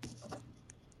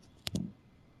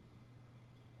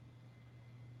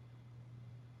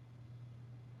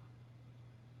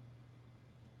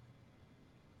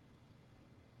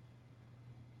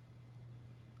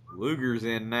 Luger's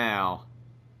in now.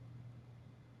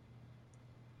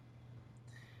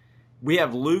 We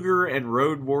have Luger and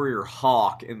Road Warrior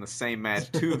Hawk in the same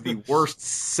match. Two of the worst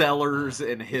sellers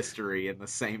in history in the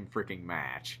same freaking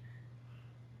match.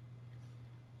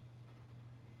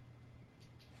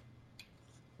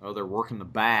 Oh, they're working the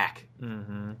back.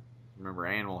 Mm-hmm. Remember,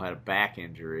 Animal had a back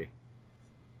injury.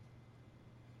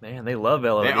 Man, they love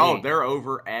LOD. They're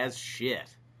over as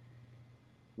shit.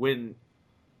 Remember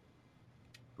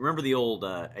the old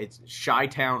it's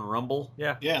Chi-Town Rumble?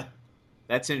 Yeah.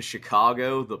 That's in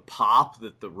Chicago. The pop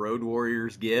that the Road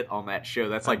Warriors get on that show,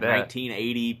 that's like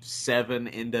 1987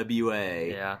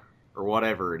 NWA. Yeah. Or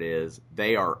whatever it is.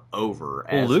 They are over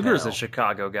as Luger's hell. a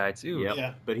Chicago guy too. Yep.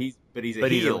 Yeah. But he's a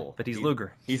heel. But he's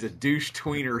Luger. He's a douche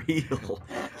tweener heel.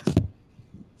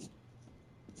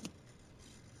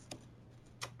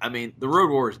 I mean, the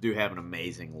Road Warriors do have an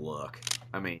amazing look.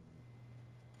 I mean,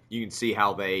 you can see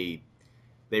how they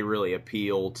really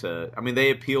appeal to. I mean,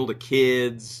 they appeal to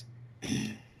kids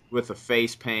with the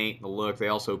face paint and the look. They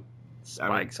also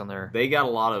spikes on there. They got a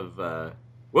lot of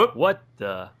What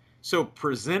the? So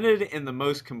presented in the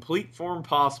most complete form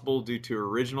possible due to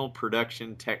original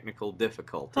production technical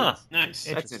difficulties. Huh. Nice.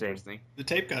 That's interesting. The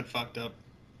tape got fucked up.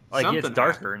 Like Something it's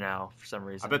darker now for some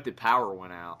reason. I bet the power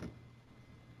went out.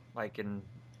 Like in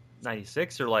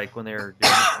 '96 or like when they were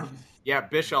doing Yeah,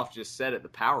 Bischoff just said it. The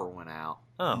power went out.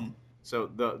 Oh.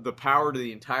 So the power to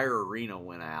the entire arena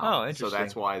went out. Oh, interesting. So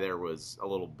that's why there was a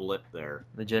little blip there.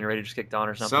 The generator just kicked on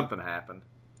or something? Something happened.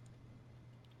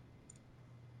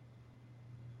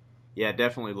 Yeah, it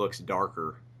definitely looks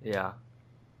darker. Yeah.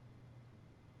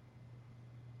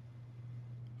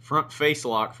 Front face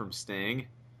lock from Sting.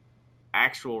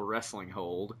 Actual wrestling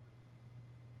hold.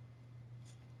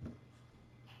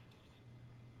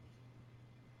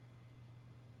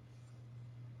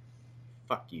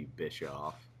 Fuck you,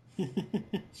 Bischoff.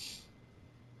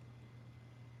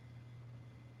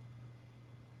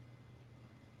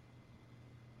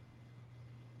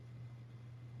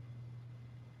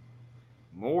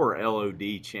 More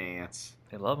LOD chants.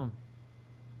 They love him.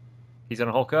 He's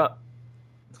gonna Hulk up.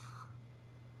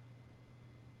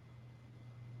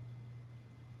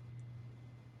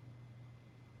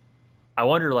 I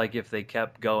wonder, like, if they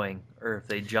kept going or if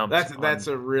they jumped. That's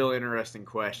a real interesting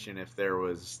question. If there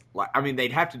was, like, I mean,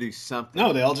 they'd have to do something.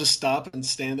 No, they all just stop and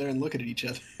stand there and look at each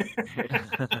other.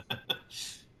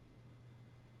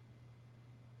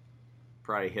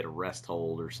 Probably hit a rest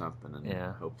hold or something, and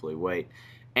Yeah. hopefully wait.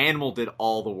 Animal did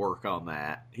all the work on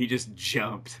that. He just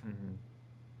jumped. Mm-hmm.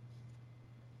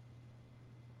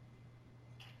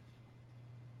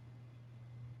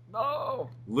 No.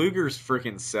 Luger's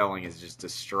freaking selling is just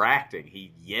distracting.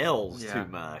 He yells Yeah. too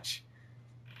much.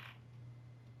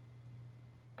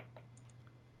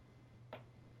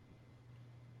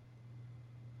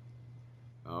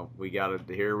 Oh,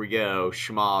 here we go.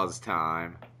 Schmaz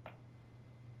time.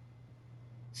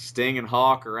 Sting and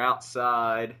Hawk are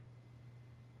outside.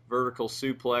 Vertical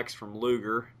suplex from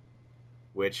Luger,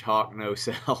 which Hawk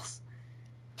no-sells.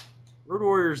 Road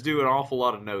Warriors do an awful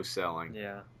lot of no-selling.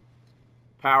 Yeah.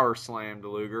 Power slam to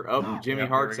Luger. Oh, Jimmy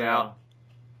Hart's out.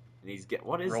 And he's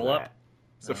what is roll that? up?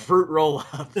 It's a fruit roll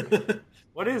up.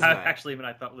 What is that? Actually, even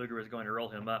I thought Luger was going to roll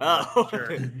him up. Oh,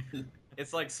 Sure.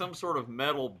 It's like some sort of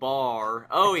metal bar.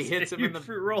 Oh, he hits him in the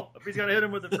fruit roll up. He's going to hit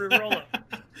him with the fruit roll up.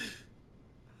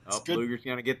 Oh, Luger's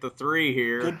going to get the 3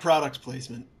 here. Good product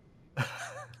placement.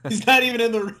 He's not even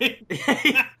in the ring.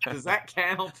 Does that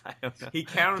count? He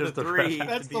counted Just the the 3.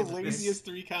 That's the laziest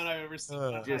 3 count I've ever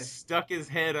seen. Just stuck his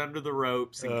head under the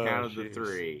ropes and counted the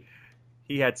 3.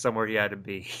 He had somewhere he had to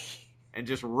be. And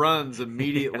just runs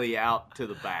immediately out to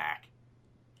the back.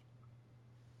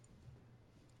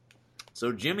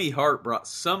 So Jimmy Hart brought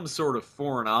some sort of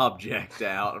foreign object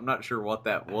out. I'm not sure what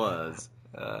that was.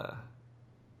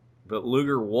 But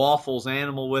Luger waffles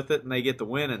Animal with it, and they get the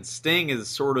win. And Sting is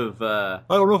sort of... I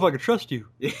don't know if I can trust you.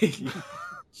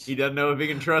 He doesn't know if he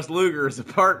can trust Luger as a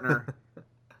partner.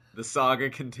 The saga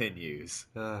continues.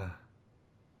 And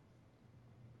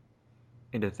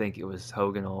to think it was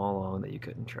Hogan all along that you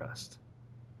couldn't trust.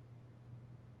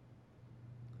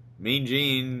 Mean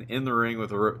Gene in the ring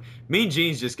with a... Mean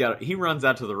Gene's just got... He runs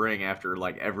out to the ring after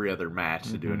like every other match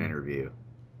to do an interview.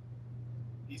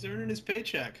 He's earning his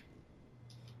paycheck.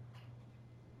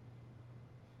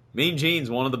 Mean Gene's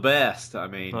one of the best. I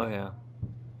mean... Oh, yeah.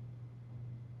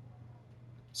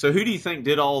 So who do you think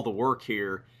did all the work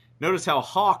here? Notice how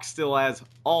Hawk still has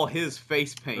all his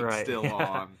face paint still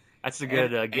on. That's a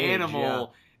good gauge,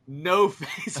 Animal, no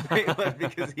face paint left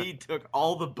because he took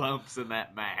all the bumps in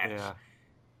that match. Yeah.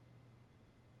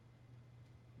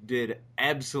 Did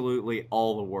absolutely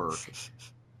all the work.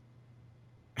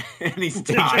 And he's He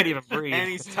tired. can't even breathe. And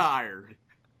he's tired.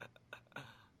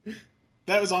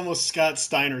 That was almost Scott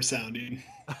Steiner sounding.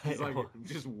 He's like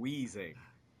just wheezing.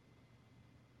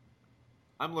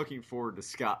 I'm looking forward to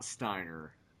Scott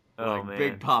Steiner. Oh, man.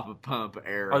 Big Papa Pump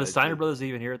era. Are the Steiner brothers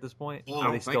even here at this point? Oh, Or I are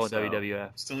don't they still in think so. WWF?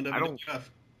 Still in I don't-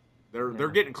 WWF. They're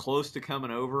getting close to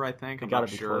coming over, I think. They I'm gotta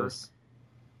not be sure. close.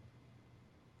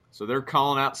 So they're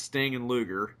calling out Sting and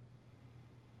Luger.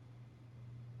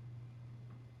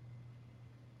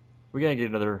 We're gonna get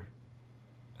another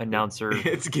announcer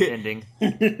ending.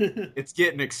 It's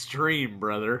getting extreme,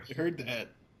 brother. I heard that.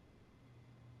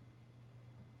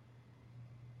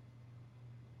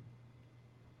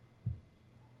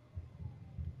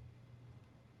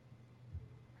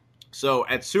 So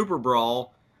at Super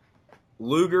Brawl,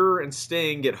 Luger and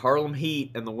Sting get Harlem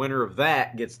Heat, and the winner of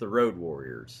that gets the Road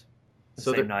Warriors. The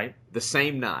So same night? The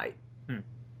same night.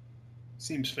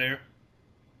 Seems fair.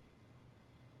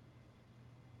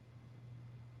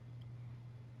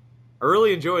 I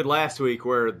really enjoyed last week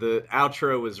where the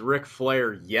outro was Ric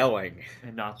Flair yelling.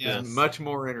 And not It was much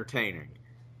more entertaining.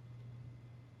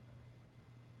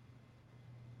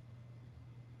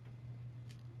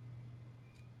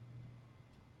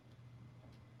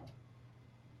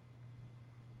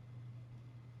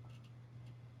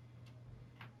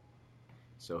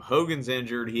 So Hogan's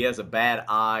injured. He has a bad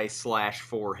eye /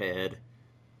 forehead.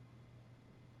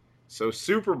 So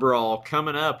Super Brawl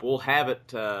coming up. We'll have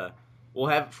it. We'll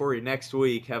have it for you next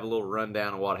week. Have a little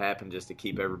rundown of what happened just to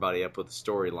keep everybody up with the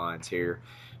storylines here.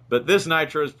 But this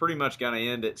Nitro is pretty much going to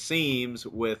end, it seems,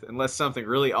 with, unless something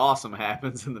really awesome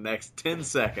happens in the next 10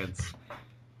 seconds,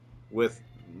 with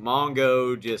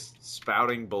Mongo just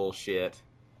spouting bullshit.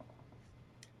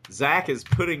 Zach is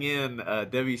putting in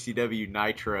WCW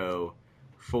Nitro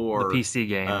for the PC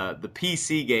game. The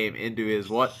PC game into his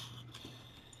what?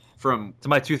 From to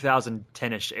my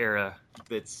 2010ish era.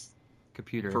 That's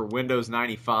computer for Windows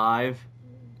 95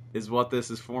 is what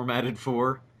this is formatted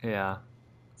for. Yeah.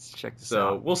 Let's check this so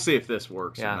out. We'll see if this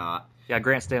works or not. Yeah,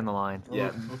 Grant, stay on the line.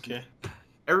 Yeah. Okay.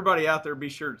 Everybody out there, be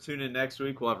sure to tune in next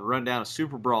week. We'll have a rundown of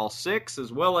Super Brawl 6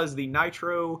 as well as the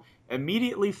Nitro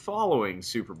immediately following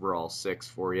Super Brawl 6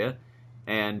 for you.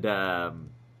 And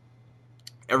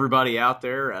everybody out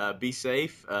there, be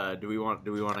safe. Do we want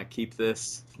to keep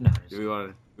this? No.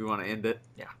 Do we want to end it?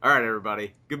 Yeah. All right,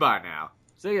 everybody. Goodbye now.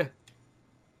 See ya.